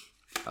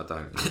 I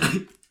don't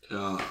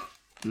know.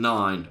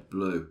 9,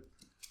 blue.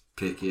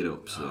 Pick it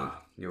up, so.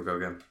 You'll go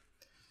again.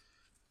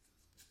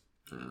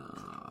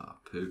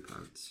 Poo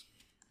pants.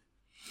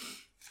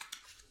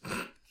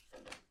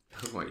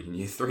 What, you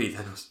knew 3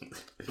 then or something?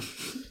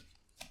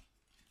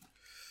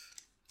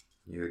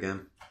 You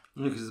again.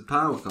 Yeah, because the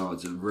power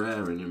cards are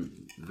rare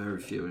and very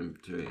few in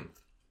between.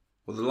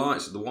 Well,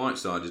 the white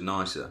side is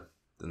nicer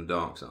than the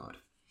dark side.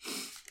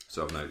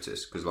 So I've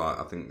noticed, because like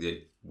I think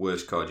the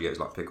worst card you get is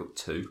like pick up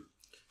 2.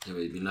 Yeah,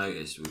 but if you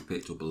notice, we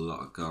picked up a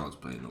lot of cards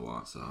playing the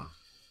white side.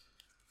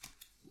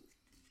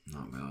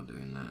 Not we are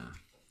doing now.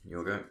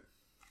 You'll go.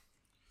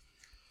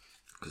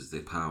 Because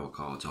the power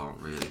cards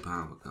aren't really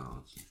power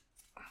cards.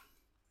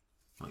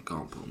 I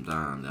can't put them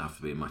down. They have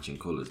to be matching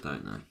colours,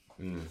 don't they?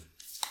 Mm.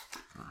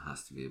 That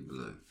has to be a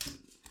blue. It's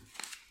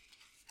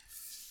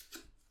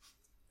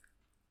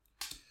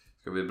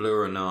going to be a blue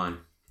or a 9.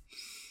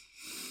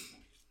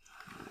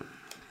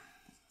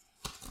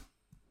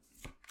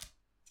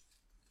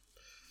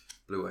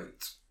 Blue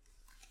 8.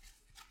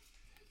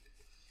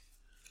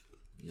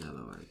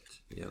 Yellow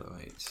 8. Yellow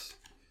 8.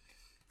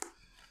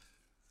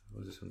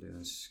 What does this one do?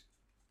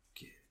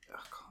 I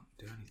can't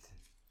do anything.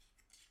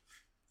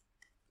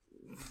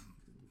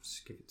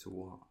 Skip it to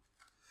what?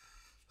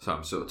 So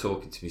I'm sort of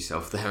talking to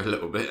myself there a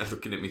little bit,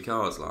 looking at my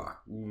cards like,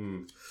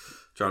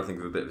 trying to think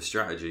of a bit of a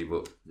strategy,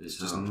 but it's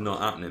just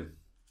not happening.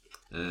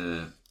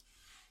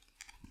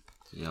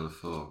 Yellow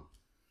 4.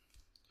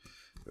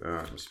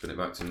 Alright, we'll spin it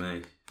back to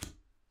me.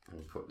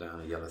 I'll put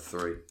down a yellow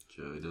 3.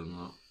 Joey done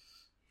that.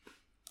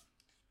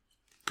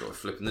 Got to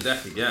flip in the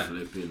deck again.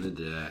 Flipping the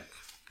deck.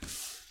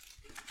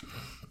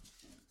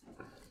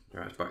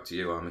 Right, it's back to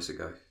you. I'll miss a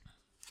go.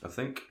 I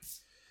think.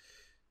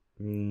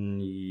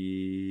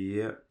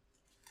 Yep.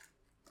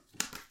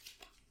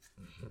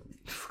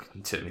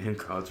 Fucking turn my own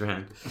cards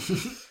around.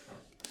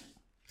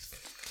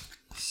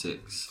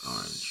 6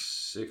 orange.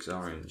 6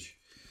 orange.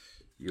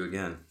 You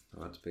again.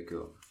 I'll have to pick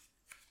up.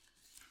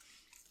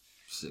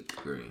 6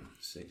 green.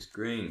 6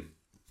 green.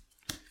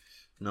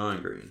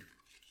 9 green.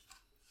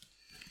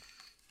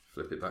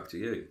 Flip it back to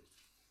you.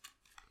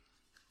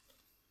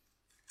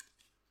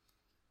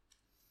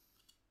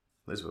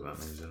 That's what that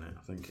means, isn't it?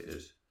 I think it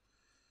is.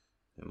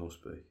 It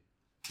must be.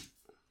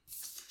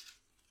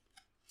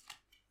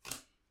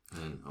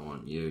 And I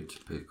want you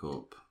to pick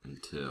up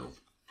until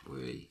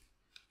we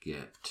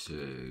get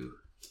to...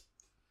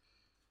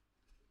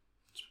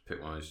 Just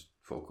pick one of those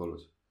 4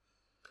 colours.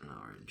 An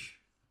orange.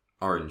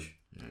 Orange.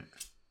 Yeah.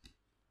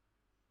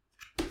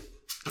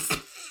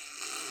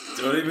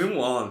 Don't even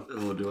one.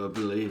 Oh, do I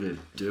believe him?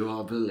 Do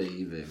I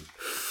believe him?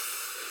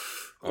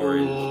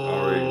 Orange,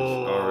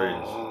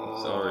 orange.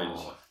 It's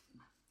orange.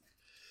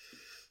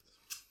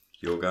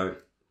 You'll go.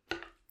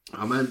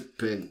 I meant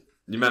pink.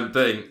 You meant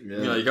pink? Yeah.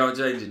 You know, you can't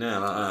change it now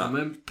like that. I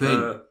meant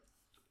pink.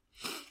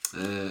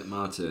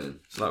 My turn.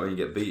 It's like when you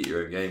get beat at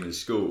your own game in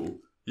school.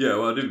 Yeah,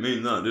 well, I didn't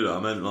mean that, did I? I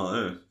meant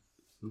like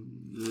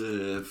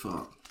this.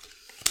 Fuck.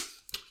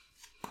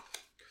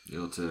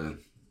 Your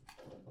turn.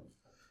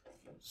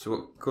 So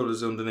what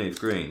colours underneath?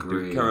 Green. Do we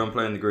Green. carry on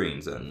playing the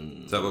greens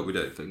then? Is that what we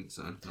do? I think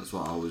so. That's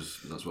what I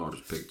just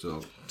picked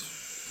up.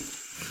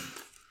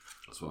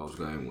 That's what I was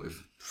going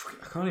with.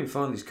 I can't even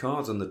find these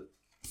cards on the...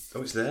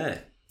 Oh, it's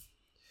there.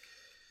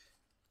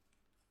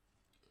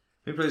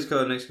 Who plays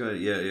card next card?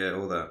 Yeah,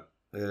 all that.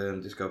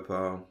 Discard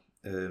pile.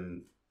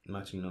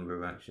 Matching number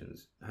of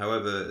actions.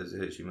 However, as a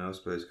hit, you may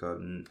also play this card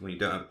when you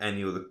don't have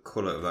any other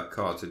colour of that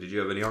card. So did you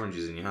have any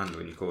oranges in your hand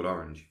when you called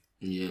orange?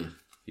 Yeah.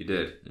 You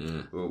did?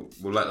 Yeah. Well,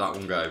 we'll let that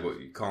one go,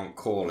 but you can't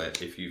call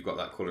it if you've got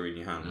that colour in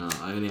your hand. No,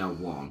 I only have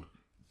one.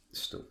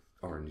 It's still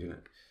orange, isn't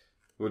it?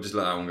 We'll just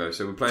let that one go.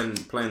 So we're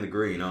playing the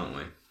green, aren't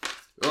we?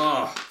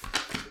 Oh!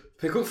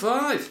 Pick up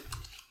 5!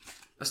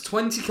 That's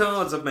 20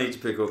 cards I've made you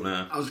pick up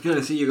now. I was going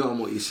to say you got on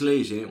what your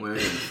sleeves, you ain't wearing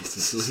the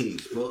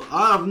sleeves, but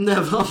I've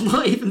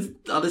not even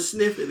had a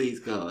sniff of these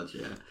cards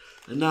yet.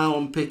 And now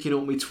I'm picking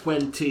up my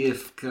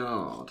 20th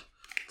card.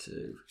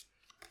 2,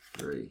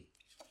 3,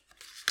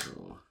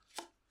 4,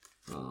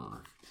 5.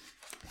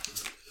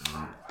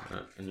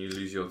 Right, and you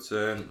lose your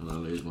turn. And I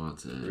lose my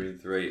turn. Green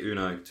 3.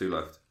 Uno, 2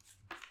 left.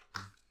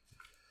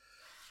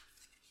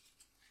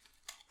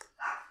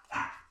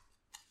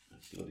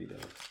 Bloody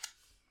dog.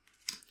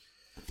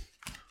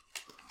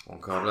 1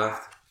 card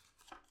left.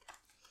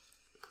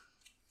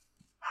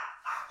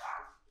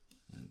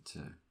 And 2.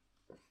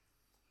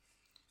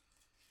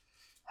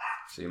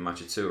 So you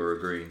match a 2 or a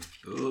green.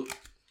 Oh.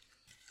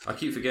 I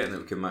keep forgetting that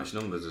we can match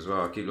numbers as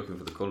well. I keep looking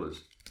for the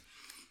colours.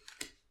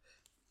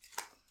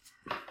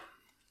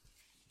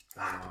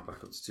 Oh,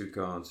 back up to 2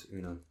 cards.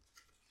 Uno.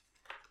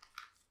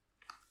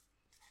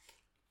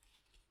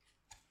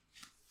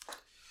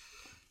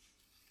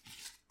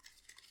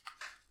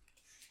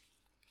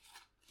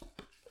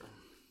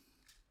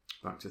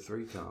 Back to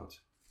 3 cards.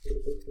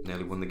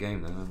 Nearly won the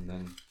game then, and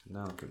then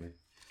now look at me.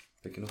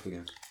 Picking up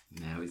again.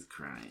 Now he's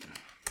crying.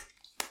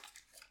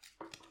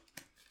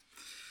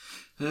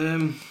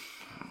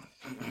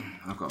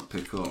 I've got to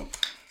pick up.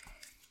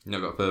 You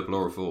not got a purple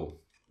or a 4?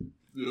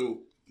 No.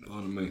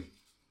 Pardon me.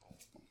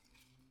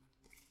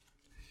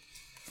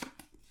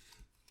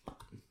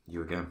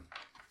 You again.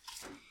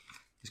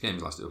 This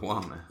game's lasted a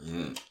while now.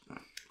 Yeah.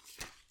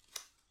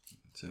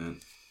 Turn.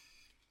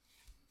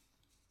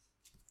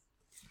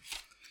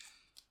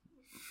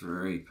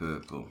 3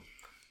 purple.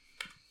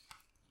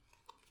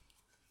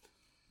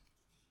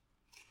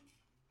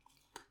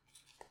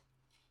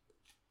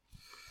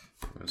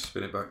 I'm going to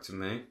spin it back to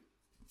me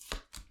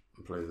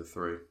and play the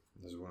 3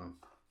 as well.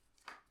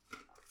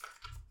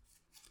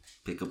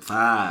 Pick up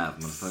 5,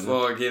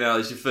 motherfucker. Fucking hell,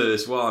 it's your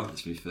first one.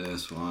 That's my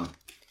first one.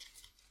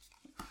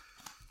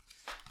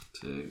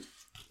 2,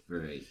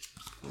 3,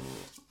 4,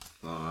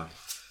 5.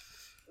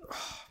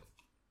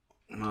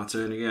 My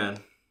turn again.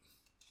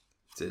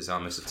 It is, I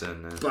miss a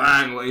turn now.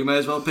 Bang! Well, you may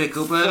as well pick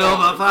up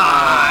another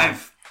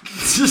 5.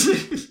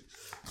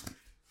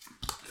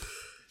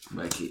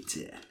 Make it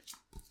 10.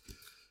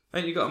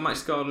 Ain't you got a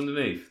match card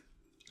underneath?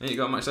 Ain't you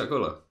got to match that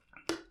colour?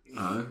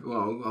 No,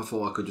 well, I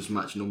thought I could just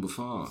match number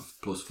 5,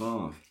 plus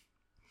 5.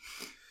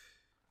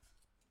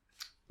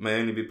 May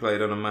only be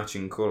played on a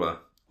matching colour.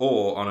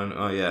 Or on an...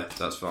 Oh, yeah,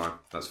 that's fine.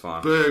 That's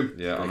fine. Boom!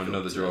 Yeah, on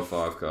another draw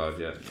 5 card,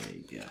 yeah. There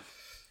you go.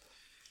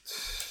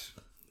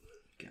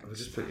 I'll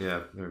just put...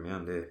 Yeah, they're in my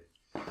hand here.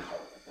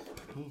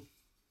 Oh,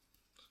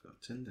 it's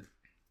got Tinder.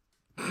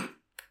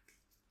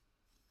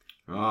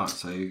 Right,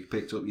 so you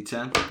picked up your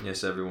 10?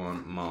 Yes,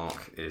 everyone,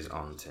 Mark is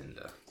on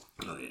Tinder.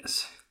 Oh,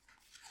 yes.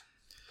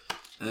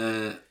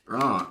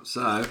 Right,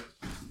 so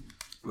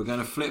we're going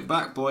to flip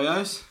back,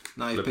 boyos.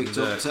 Now you picked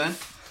up 10.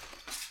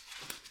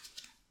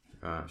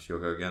 Right, she'll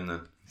go again then,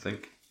 I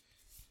think.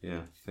 Yeah,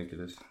 I think it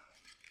is.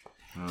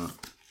 Right,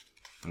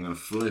 I'm going to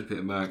flip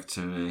it back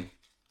to me.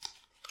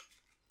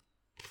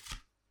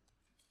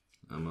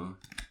 Am I?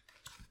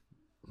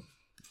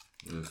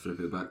 I'm going to flip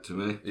it back to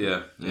me.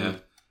 Yeah.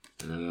 And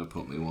then I'm going to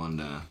put me 1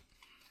 down.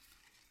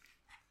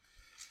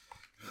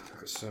 I've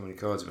got so many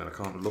cards, man, I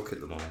can't look at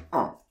them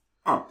Oh.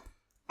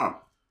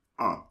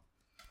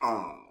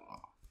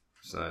 all.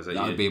 So is that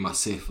That'd be my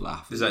Sith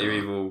laugh. Is that your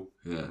evil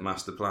Yeah.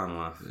 master plan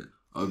laugh? Yeah.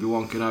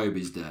 Obi-Wan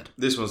Kenobi's dead.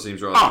 This one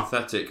seems rather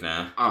pathetic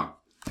now. Oh.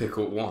 Pick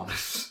up 1.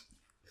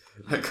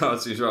 That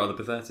card seems rather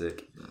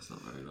pathetic. That's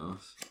not very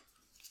nice.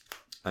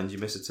 And you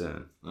miss a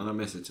turn. And I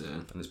miss a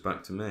turn. And it's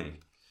back to me.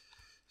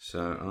 So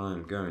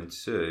I'm going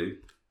to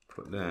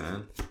put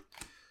down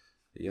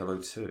the yellow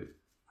 2.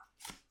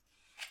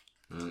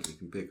 Right, you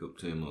can pick up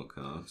 2 more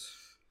cards.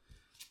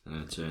 I'm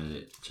going to turn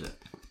it to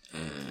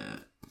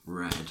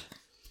red.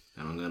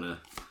 And I'm going to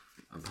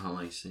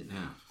place it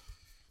down.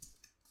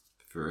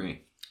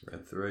 3.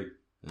 Red 3.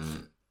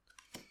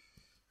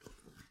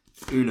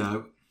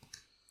 Uno.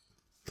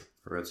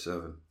 Red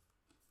 7.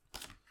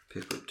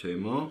 Pick up 2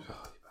 more.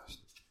 Oh, you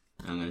bastard.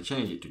 I'm going to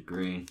change it to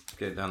green.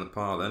 Get it down the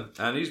pile then.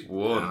 And he's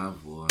won. And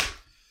I've won.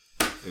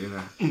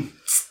 Uno.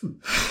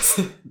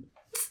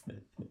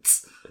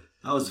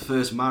 That was the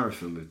first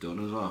marathon we've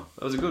done as well.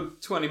 That was a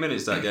good 20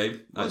 minutes, that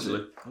game,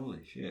 actually.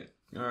 Holy shit.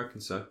 I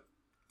reckon so.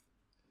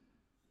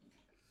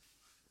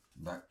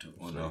 Back to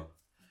 1. So,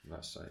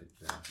 let's say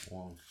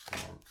 1,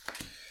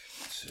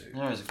 2.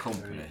 There is a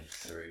company.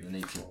 3. They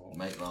need to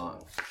make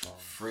like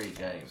 3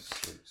 games.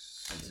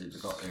 6, and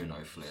they've got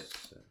Uno flip.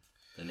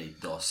 They need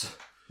DOS.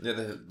 Yeah,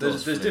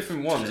 there's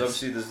different ones.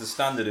 Obviously, there's the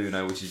standard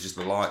Uno, which is just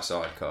the light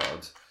side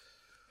cards.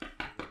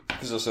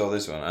 Because I saw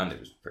this one and it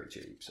was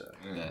pretty cheap, so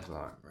Yeah. I was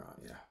like, right,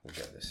 yeah, we'll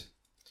get this.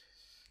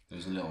 There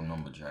was a little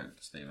number joke,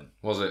 Stephen.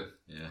 Was it?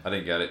 Yeah. I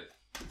didn't get it.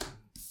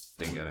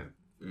 Didn't get it.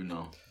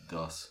 Uno,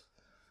 dos.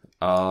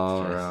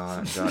 Oh,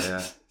 right, got ya.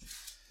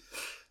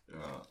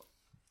 Right.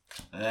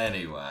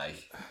 Anyway.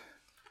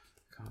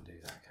 Can't do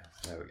that, can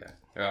I? There we go.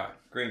 Right,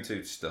 green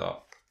 2 to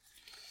start.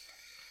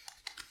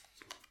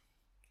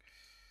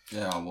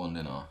 Yeah, I won,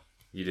 didn't I?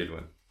 You did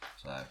win.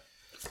 So,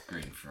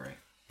 green 3.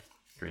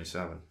 Green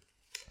 7.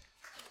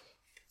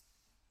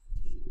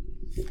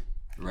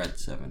 Red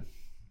 7.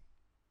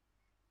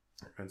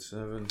 Red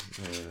 7.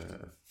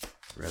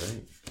 Red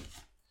 8.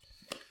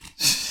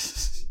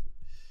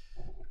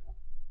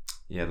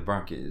 Yeah, the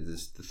bracket,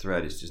 the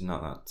thread is just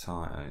not that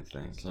tight, I don't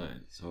think. So,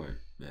 it's already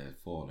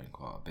falling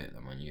quite a bit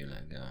then when you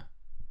let go.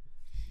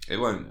 It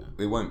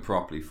won't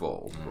properly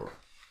fall, but...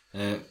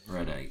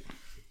 Red 8.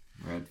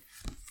 Red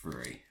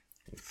 3.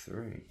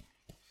 3.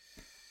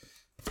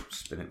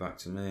 Spin it back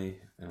to me,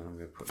 and I'm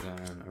going to put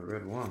down a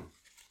red 1.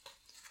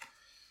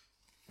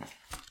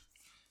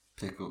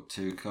 Pick up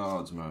 2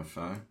 cards,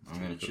 mofo. I'm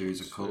going to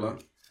choose a colour.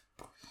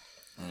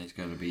 And it's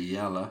going to be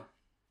yellow.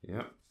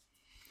 Yep.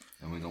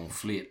 And we're going to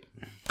flip.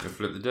 Go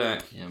flip the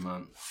deck. Yeah,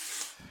 man.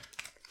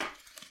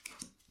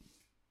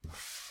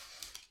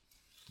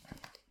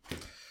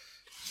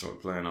 So we're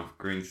playing off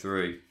green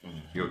 3.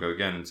 You'll go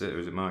again, isn't it? Or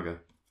is it my go?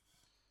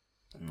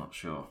 I'm not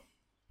sure.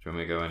 Do you want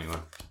me to go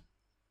anyway?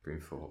 Green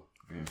 4.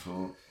 Green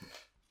 4.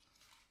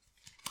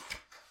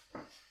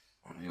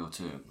 Your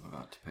turn. I've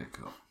had to pick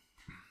up.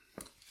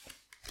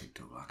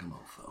 Picked up like a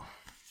mofo.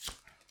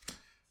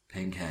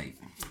 Pink 8.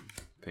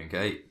 Pink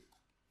 8.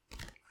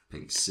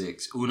 Pink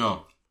 6.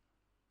 Uno.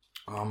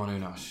 Oh, I'm on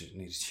Uno. I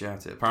need to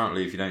shout it.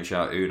 Apparently, if you don't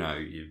shout Uno,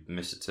 you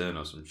miss a turn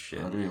or some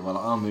shit. I do. Well,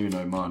 I'm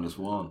Uno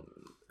 -1.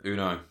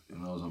 Uno.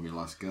 And I was on my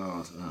last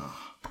card.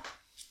 Oh.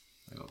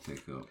 I got to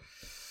pick up.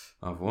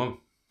 I've won.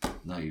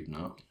 No, you've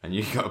not. And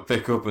you got to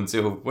pick up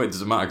until... Wait, it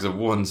doesn't matter because I've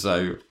won,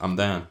 so I'm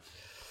down.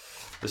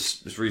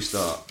 Let's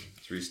restart.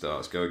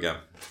 Let's go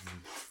again.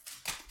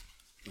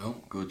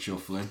 Oh, good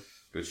shuffling.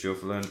 Good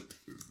shuffling.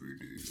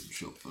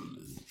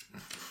 Shuffling.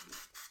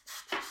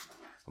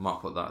 I might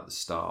put that at the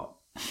start.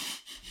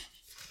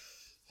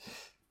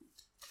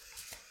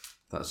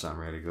 That sounds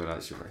really good,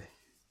 actually.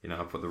 You know,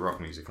 I put the rock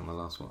music on the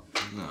last one.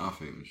 No, I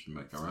think we should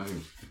make our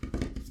own.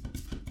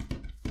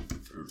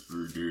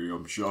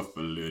 I'm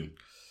shuffling.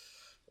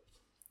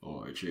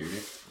 Oh, I tune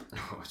it.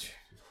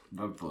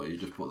 I thought you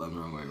just put them the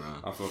wrong way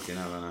round. I fucking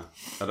have,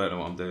 I don't know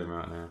what I'm doing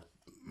right now.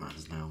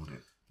 Man's nailed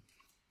it.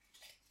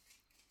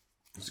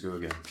 Let's go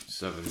again.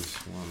 7s.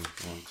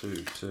 1,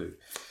 2, 2,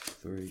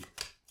 3,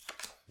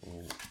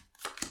 4,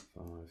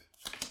 5,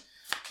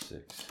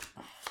 6,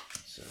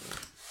 7.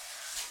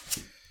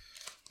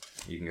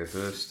 You can go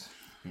first.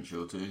 It's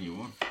your turn, you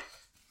won.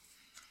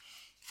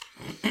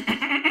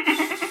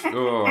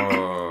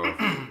 Oh.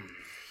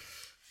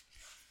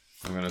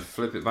 I'm going to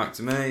flip it back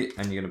to me,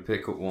 and you're going to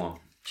pick up 1.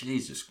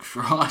 Jesus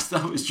Christ,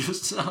 that was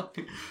just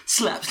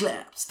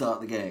slap,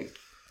 start the game.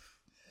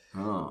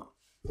 Oh.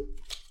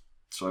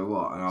 So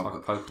what? It's like a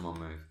Pokemon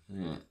move.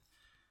 Yeah.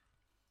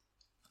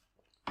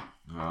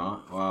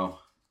 Alright,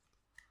 well.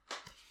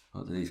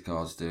 What do these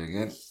cards do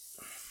again?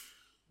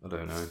 I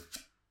don't know.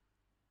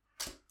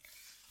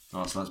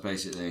 Oh, so that's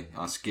basically,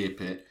 I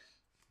skip it,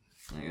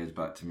 and it goes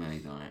back to me,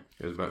 don't it?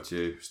 Goes back to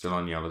you. Still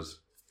on yellows.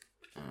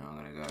 And I'm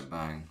going to go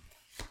bang.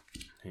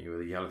 Hit you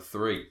with a yellow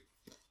 3.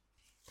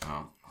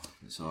 Oh,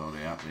 it's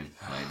already happening,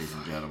 ladies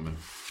and gentlemen.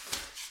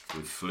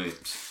 We've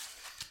flipped.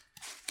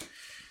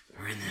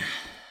 We're in the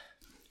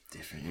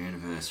different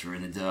universe, we're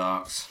in the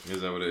darks.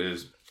 Is that what it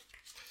is?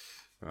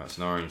 Right, it's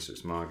an orange, so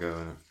it's my go,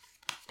 isn't it?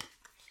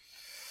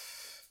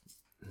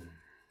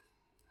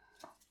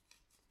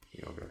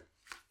 You'll go.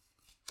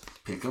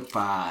 Pick up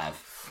 5.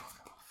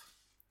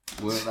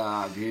 Work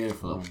that,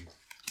 beautiful. 1,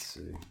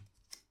 2,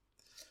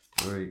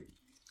 3,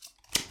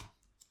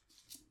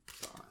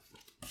 5.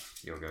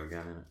 You'll go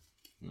again,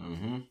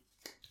 innit?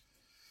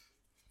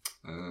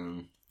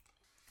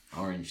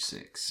 Orange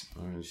 6.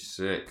 Orange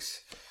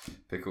 6.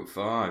 Pick up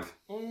 5.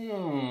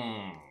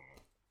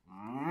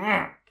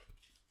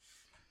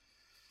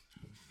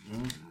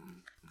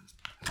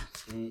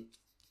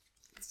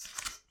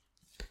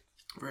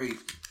 3,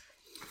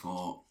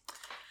 4,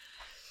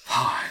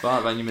 5.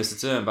 5, and you missed a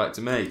turn. Back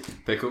to me.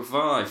 Pick up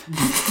 5.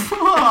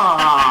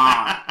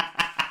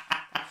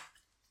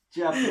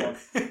 Jab.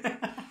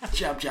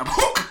 Jab.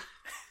 Hook!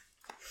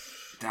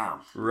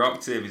 Damn.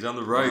 Rocked him. He's on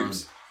the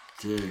ropes.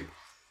 1, 2.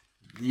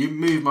 You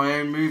use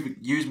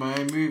my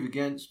own move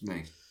against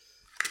me.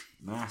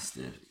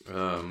 Bastard.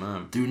 Oh,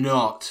 man. Do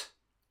not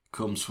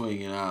come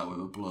swinging out with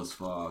a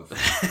 +5.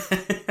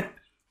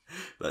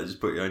 That just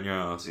put you on your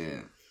ass.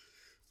 Yeah.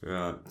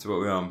 Right, so what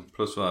are we on?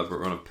 +5, but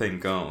we're on a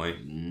pink, aren't we?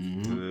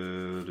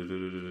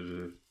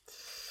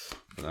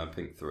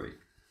 Pink 3.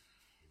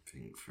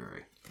 Pink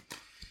 3.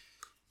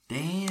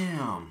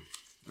 Damn.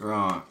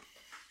 Right.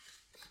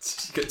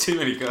 You've got too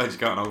many cards, you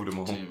can't hold them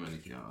all. Too many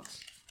cards.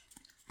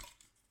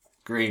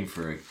 Green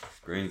 3.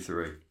 Green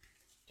 3.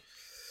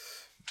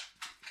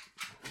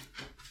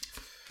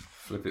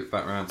 Flip it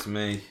back round to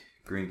me.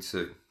 Green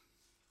 2.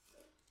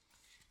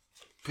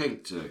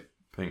 Pink 2.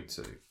 Pink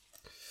 2.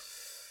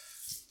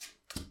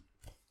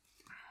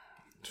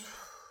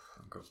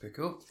 I've got to pick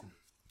up.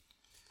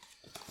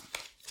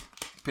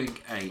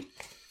 Pink 8.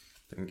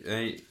 Pink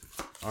 8.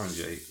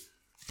 Orange 8.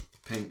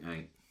 Pink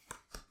 8.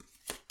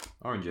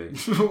 Orange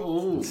 8.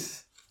 Oh.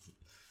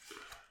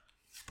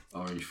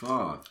 Orange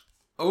 5.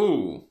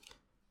 Oh!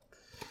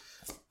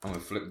 I'm going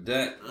to flip the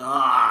deck.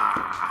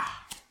 Ah!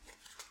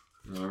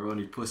 No,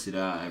 Ronnie pussied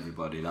out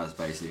everybody. That's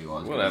basically what I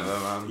was Whatever,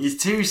 going man. He's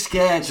too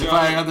scared to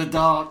play on the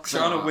dark side.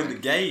 Trying to win the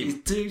game.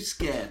 He's too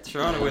scared.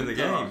 Trying to win the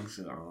game.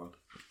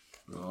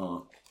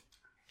 Right.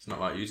 It's not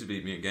like you to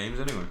beat me at games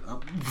anyway.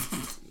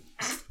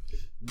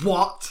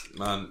 What?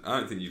 Man, I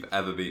don't think you've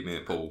ever beat me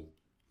at pool.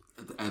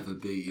 Ever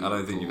beat you? I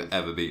don't think you've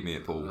ever beat me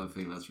at I pool. don't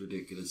think that's a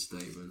ridiculous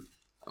statement.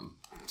 I'm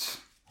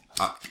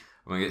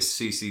going to get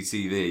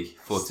CCTV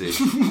footage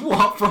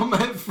What? From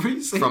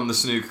every single... from the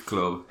snooker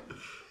club.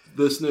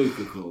 The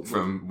snooker club?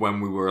 From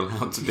when we were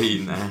allowed to be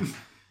in there.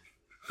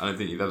 I don't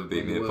think you've ever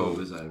beat me at pool.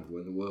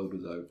 When the world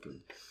was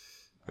open.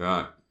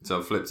 Right, so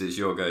I've flipped it. It's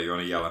your go. You're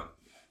on a yellow.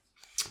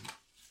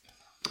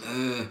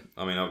 Uh,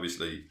 I mean,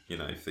 obviously, you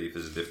know,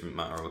 FIFA's a different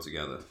matter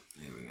altogether.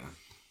 Here we go.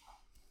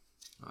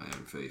 I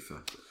own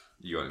FIFA.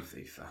 You own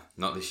FIFA.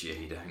 Not this year,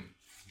 you don't.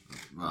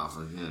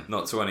 Rather, yeah.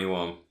 Not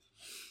 21.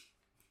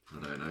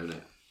 I don't own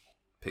it.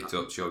 Picked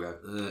up, it's your go.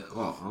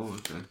 What? Oh,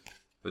 okay.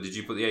 But did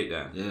you put the 8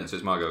 down? Yeah. So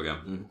it's my go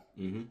again.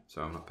 Mm-hmm.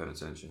 So I'm not paying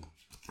attention.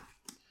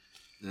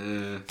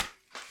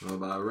 What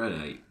about a red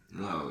 8?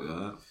 No, we got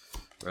that.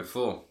 Red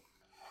 4.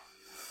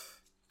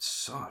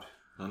 Sod.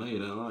 I know you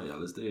don't like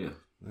yellows, do you?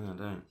 No, I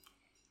don't.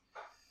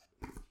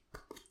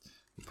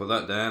 Put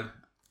that down.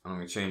 And I'm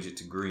going to change it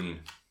to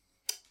green.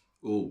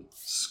 Oh,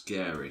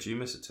 scary. Did you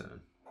miss a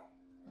turn?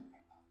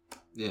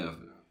 Yeah.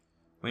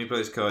 When you play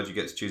this card, you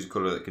get to choose a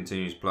colour that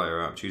continues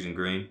player out. I'm choosing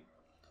green.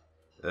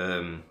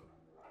 No.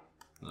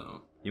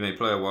 You may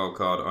play a wild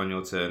card on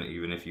your turn,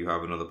 even if you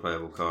have another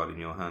playable card in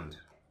your hand.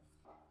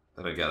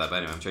 I don't get that, but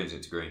anyway, I'm changing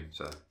it to green.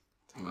 So,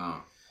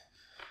 Wow.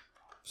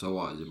 So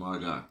what? Is it my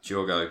go? it's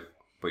your go,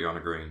 but you're on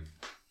a green.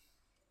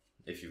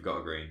 If you've got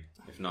a green.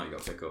 If not, you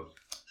got to pick up.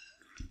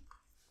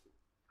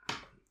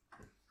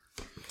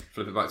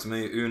 Flip it back to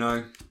me.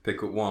 Uno.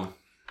 Pick up 1.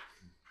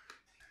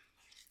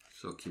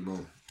 Suck your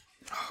mum.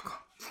 Oh, God.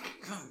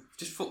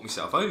 Just fucked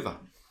myself over.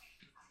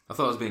 I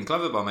thought I was being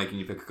clever by making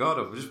you pick a card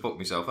up. I just fucked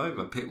myself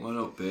over. Pick one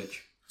up, bitch.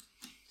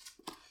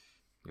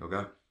 You'll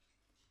go.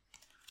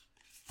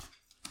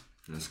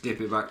 And skip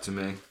it back to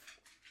me. I'm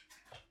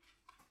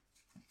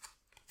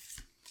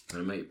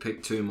going to make you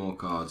pick 2 more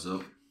cards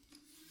up.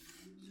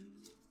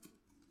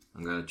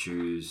 I'm going to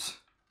choose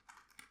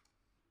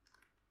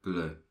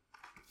blue.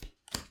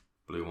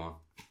 Blue 1.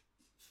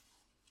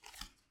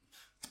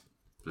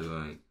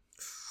 Blue 8.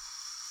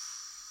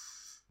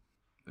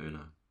 Uno.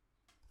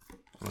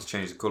 Let's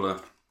change the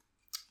colour.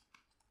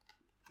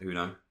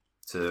 Uno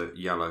to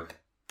yellow.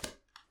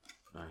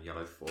 No,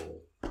 yellow 4.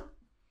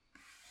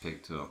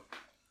 Picked up.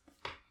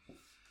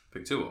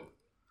 Pick 2 up.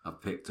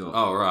 I've picked up.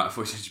 Oh, right. I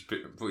thought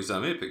you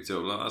said me picked 2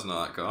 up. Like, that's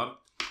not that card.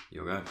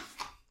 You'll go.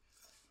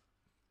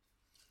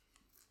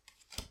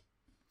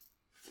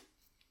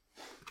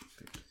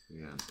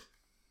 Again.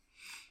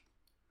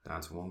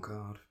 Down to 1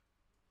 card.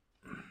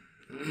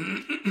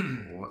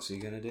 What's he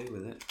going to do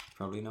with it?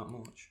 Probably not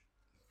much.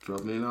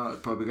 Probably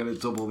not. Probably going to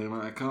double the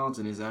amount of cards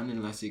in his hand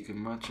unless he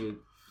can match a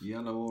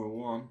yellow or a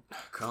 1.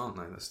 Can't,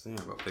 though. That's the thing.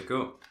 I've got to pick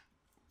up.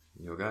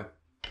 You'll go.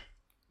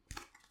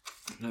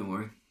 Don't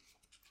worry.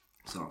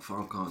 It's like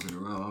 5 cards in a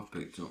row I've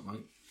picked up,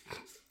 mate.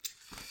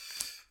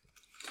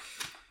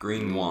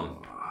 Green 1.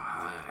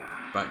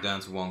 Back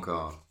down to 1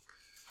 card.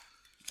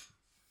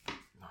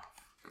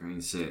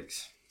 Green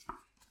 6.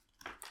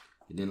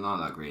 You didn't like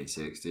that green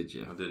 6, did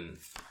you? I didn't.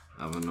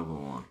 Have another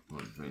one.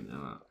 What do you think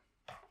of that?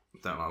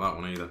 Don't like that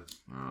one either.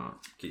 Alright.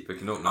 Keep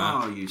picking up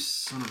now. Oh, you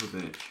son of a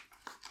bitch.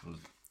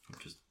 I've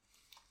just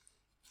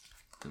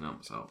didn't help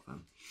myself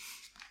then.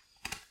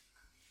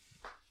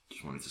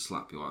 Just wanted to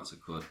slap you out as I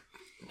could.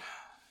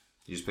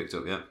 You just picked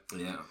up, yeah?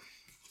 Yeah.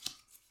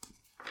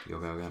 You'll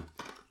go again.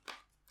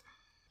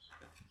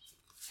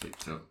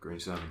 Picked up. Green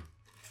 7.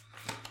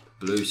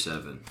 Blue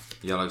 7.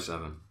 Yellow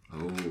 7. Oh,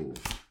 I'm going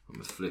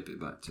to flip it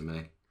back to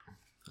me.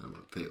 I'm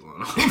going to pick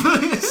one up.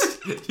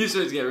 You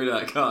supposed to get rid of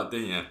that card,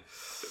 didn't you?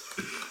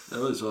 That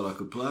was all I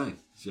could play.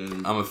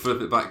 I'm going to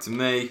flip it back to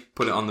me,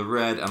 put it on the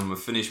red, and I'm going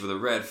to finish with a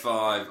red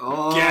 5.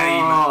 Oh.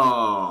 Game!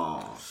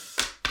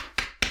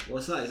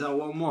 What's that? Is that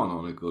 1-1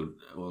 on a good,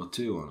 or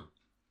 2-1?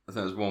 I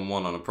think it's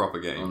 1-1 on a proper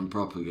game. On a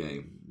proper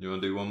game. You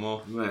want to do one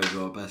more? You may as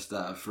well best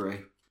out of 3.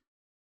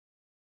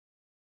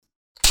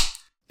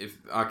 If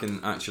I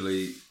can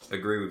actually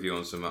agree with you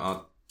on something,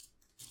 I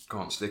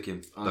can't stick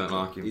him. Don't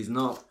like him. He's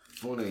not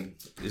funny.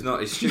 He's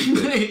not. It's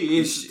stupid.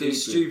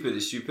 It's stupid.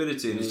 It's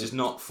stupidity, and it's just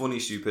not funny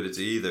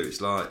stupidity either.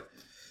 It's like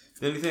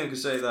the only thing I could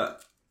say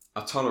that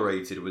I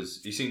tolerated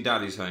was you seen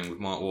Daddy's Home with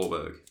Mark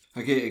Wahlberg.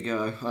 I get it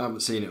go. I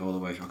haven't seen it all the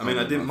way. I mean,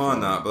 I didn't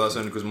mind that, but that's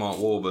only because Mark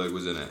Wahlberg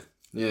was in it.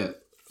 Yeah.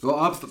 Well,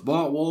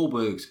 Mark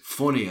Wahlberg's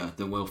funnier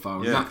than Will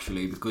Ferrell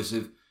naturally because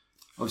of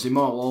obviously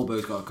Mark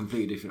Wahlberg's got a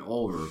completely different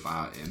aura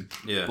about him.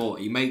 Yeah. But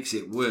he makes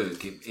it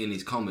work in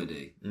his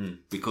comedy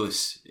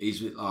because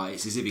he's like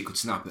it's as if he could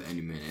snap at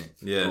any minute.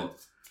 Yeah.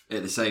 But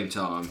at the same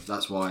time,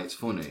 that's why it's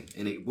funny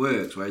and it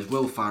works. Whereas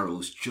Will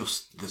Ferrell's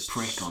just the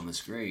prick on the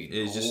screen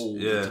all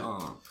the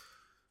time.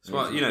 It's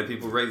like, you know,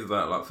 people rave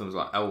about like films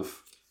like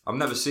Elf. I've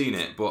never seen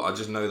it, but I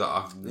just know that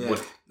I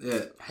would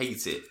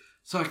hate it.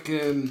 It's like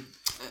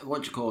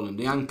what do you call them?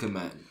 The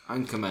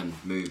Anchorman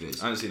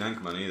movies. I haven't seen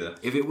Anchorman either.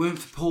 If it weren't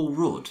for Paul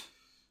Rudd,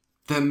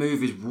 their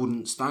movies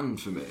wouldn't stand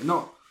for me.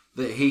 Not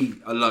that he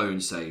alone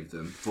saved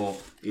them,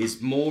 but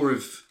it's more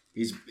of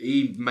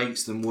he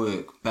makes them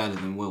work better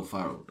than Will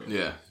Ferrell does.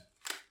 Yeah.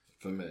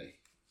 For me.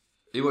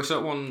 You watched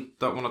that one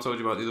I told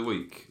you about the other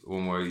week?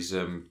 One where he's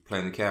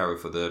playing the carer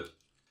for the...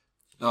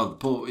 Oh,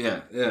 Paul,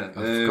 yeah. I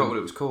forgot what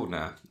it was called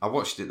now. I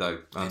watched it though.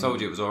 I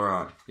told you it was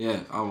alright. Yeah,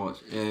 I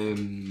watched. I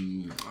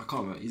can't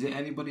remember. Is it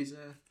Anybody's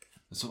There?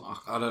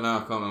 I don't know. I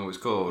can't remember what it's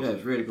called. Yeah,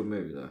 it's a really good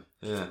movie though.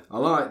 Yeah. I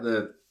like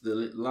the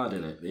lad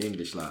in it, the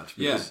English lad.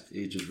 Because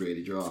he's just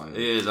really dry.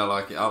 He is. I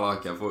like it. I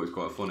thought it was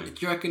quite funny. Do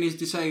you reckon he's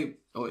disabled?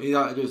 Or he's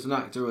just an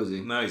actor, is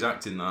he? No, he's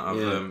acting that.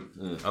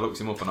 I looked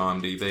him up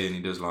on IMDb and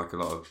he does like a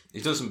lot of...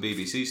 He does some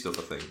BBC stuff,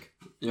 I think.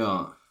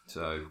 Yeah.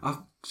 So...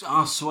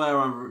 I swear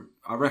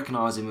I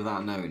recognise him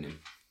without knowing him.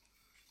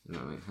 You know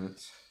what I mean?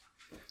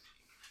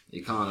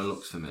 He kind of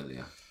looks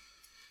familiar.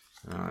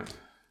 Alright.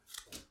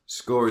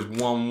 Score is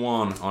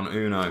 1-1 on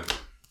Uno.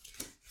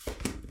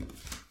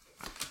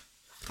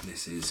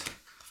 This is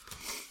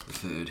the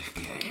third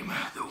game.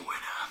 The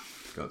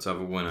winner. Got to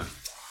have a winner.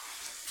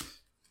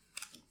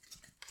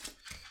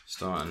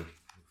 Starting.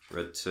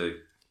 Red 2.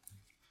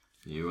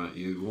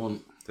 You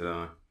won. Did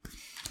I?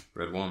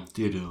 Red 1.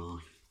 Did I?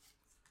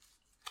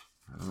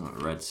 Oh,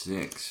 red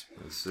 6.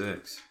 Red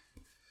 6.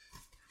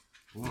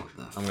 What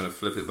the? I'm going to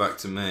flip it back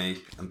to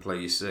me and play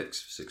you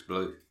 6. 6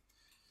 blue.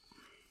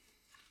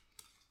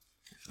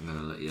 I'm going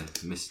to let you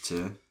miss a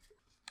turn.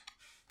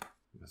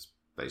 That's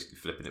basically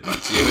flipping it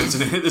back to you,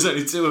 isn't it? There's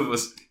only 2 of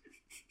us.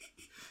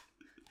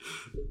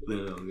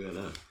 Then I'll go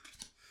now.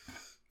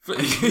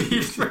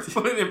 You're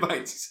putting it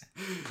back to...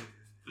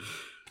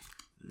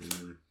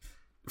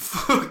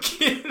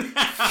 Fucking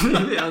hell.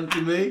 Flip it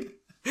onto me.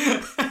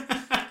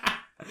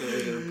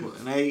 Put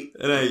an 8.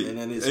 An 8. And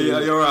then it's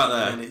you're right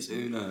there. And then it's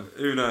Uno.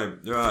 Uno.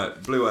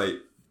 Right. Blue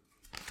 8.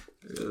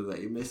 I'm going to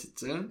let you miss a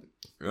turn.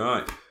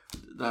 Right.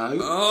 No.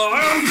 Oh,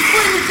 I'm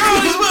completely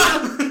gone as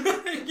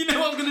well. You know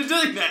what I'm going to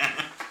do now.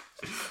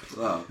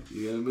 Well,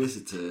 you're going to miss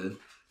a turn,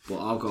 but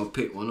I've got to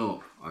pick one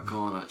up. I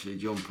can't actually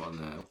jump on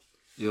now.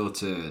 Your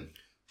turn.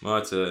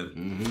 My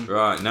turn.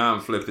 Right, now I'm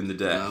flipping the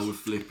deck. Now we're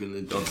flipping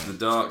the deck. Onto the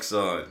dark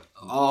side.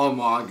 Oh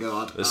my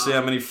god. Let's see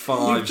how many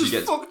 5s you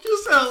get. You fucked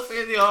yourself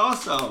in the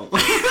arsehole.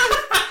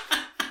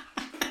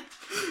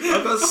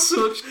 I've got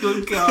such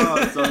good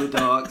cards on the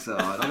dark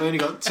side. I've only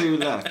got 2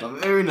 left.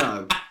 I'm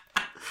Uno.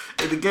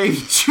 And the game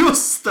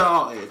just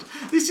started.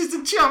 This is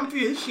the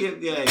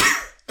championship game.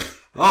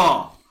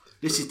 Oh,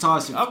 this is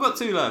Tyson. I've got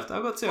 2 left.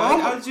 I've got 2.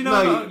 Oh, how do you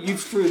know? no, you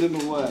threw them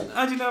away.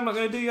 How do you know I'm not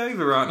going to do you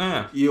over right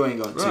now? You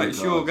ain't got 2 Right,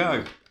 it's your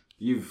go.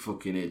 You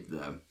fucking hid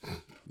them.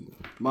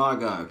 My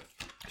go.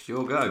 It's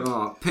your go.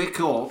 Right, pick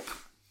up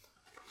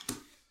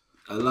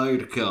a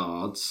load of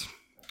cards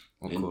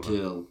What until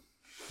colour?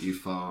 you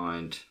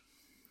find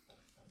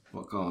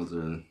what cards are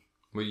in.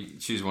 Well, you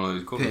choose one of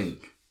those colours.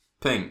 Pink.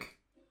 Pink.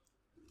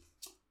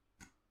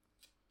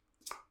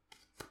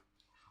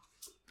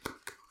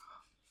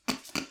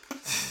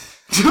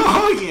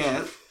 Oh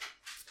yeah.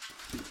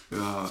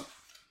 Right.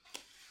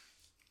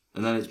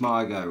 And then it's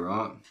my go,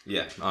 right?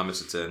 Yeah, I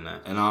miss a turn now.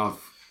 And I've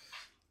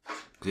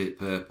hit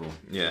purple.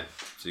 Yeah,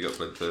 so you got to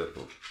play the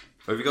purple.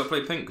 Or have you got to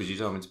play pink because you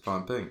told me to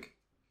find pink?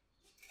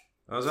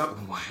 How's that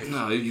one work?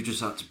 No, you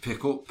just had to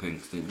pick up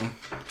pink, didn't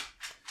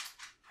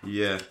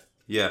you?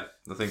 Yeah,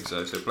 I think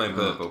so. So playing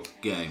purple.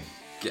 Game.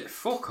 Get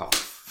fuck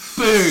off.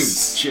 Boom!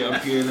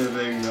 Champion of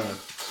Uno.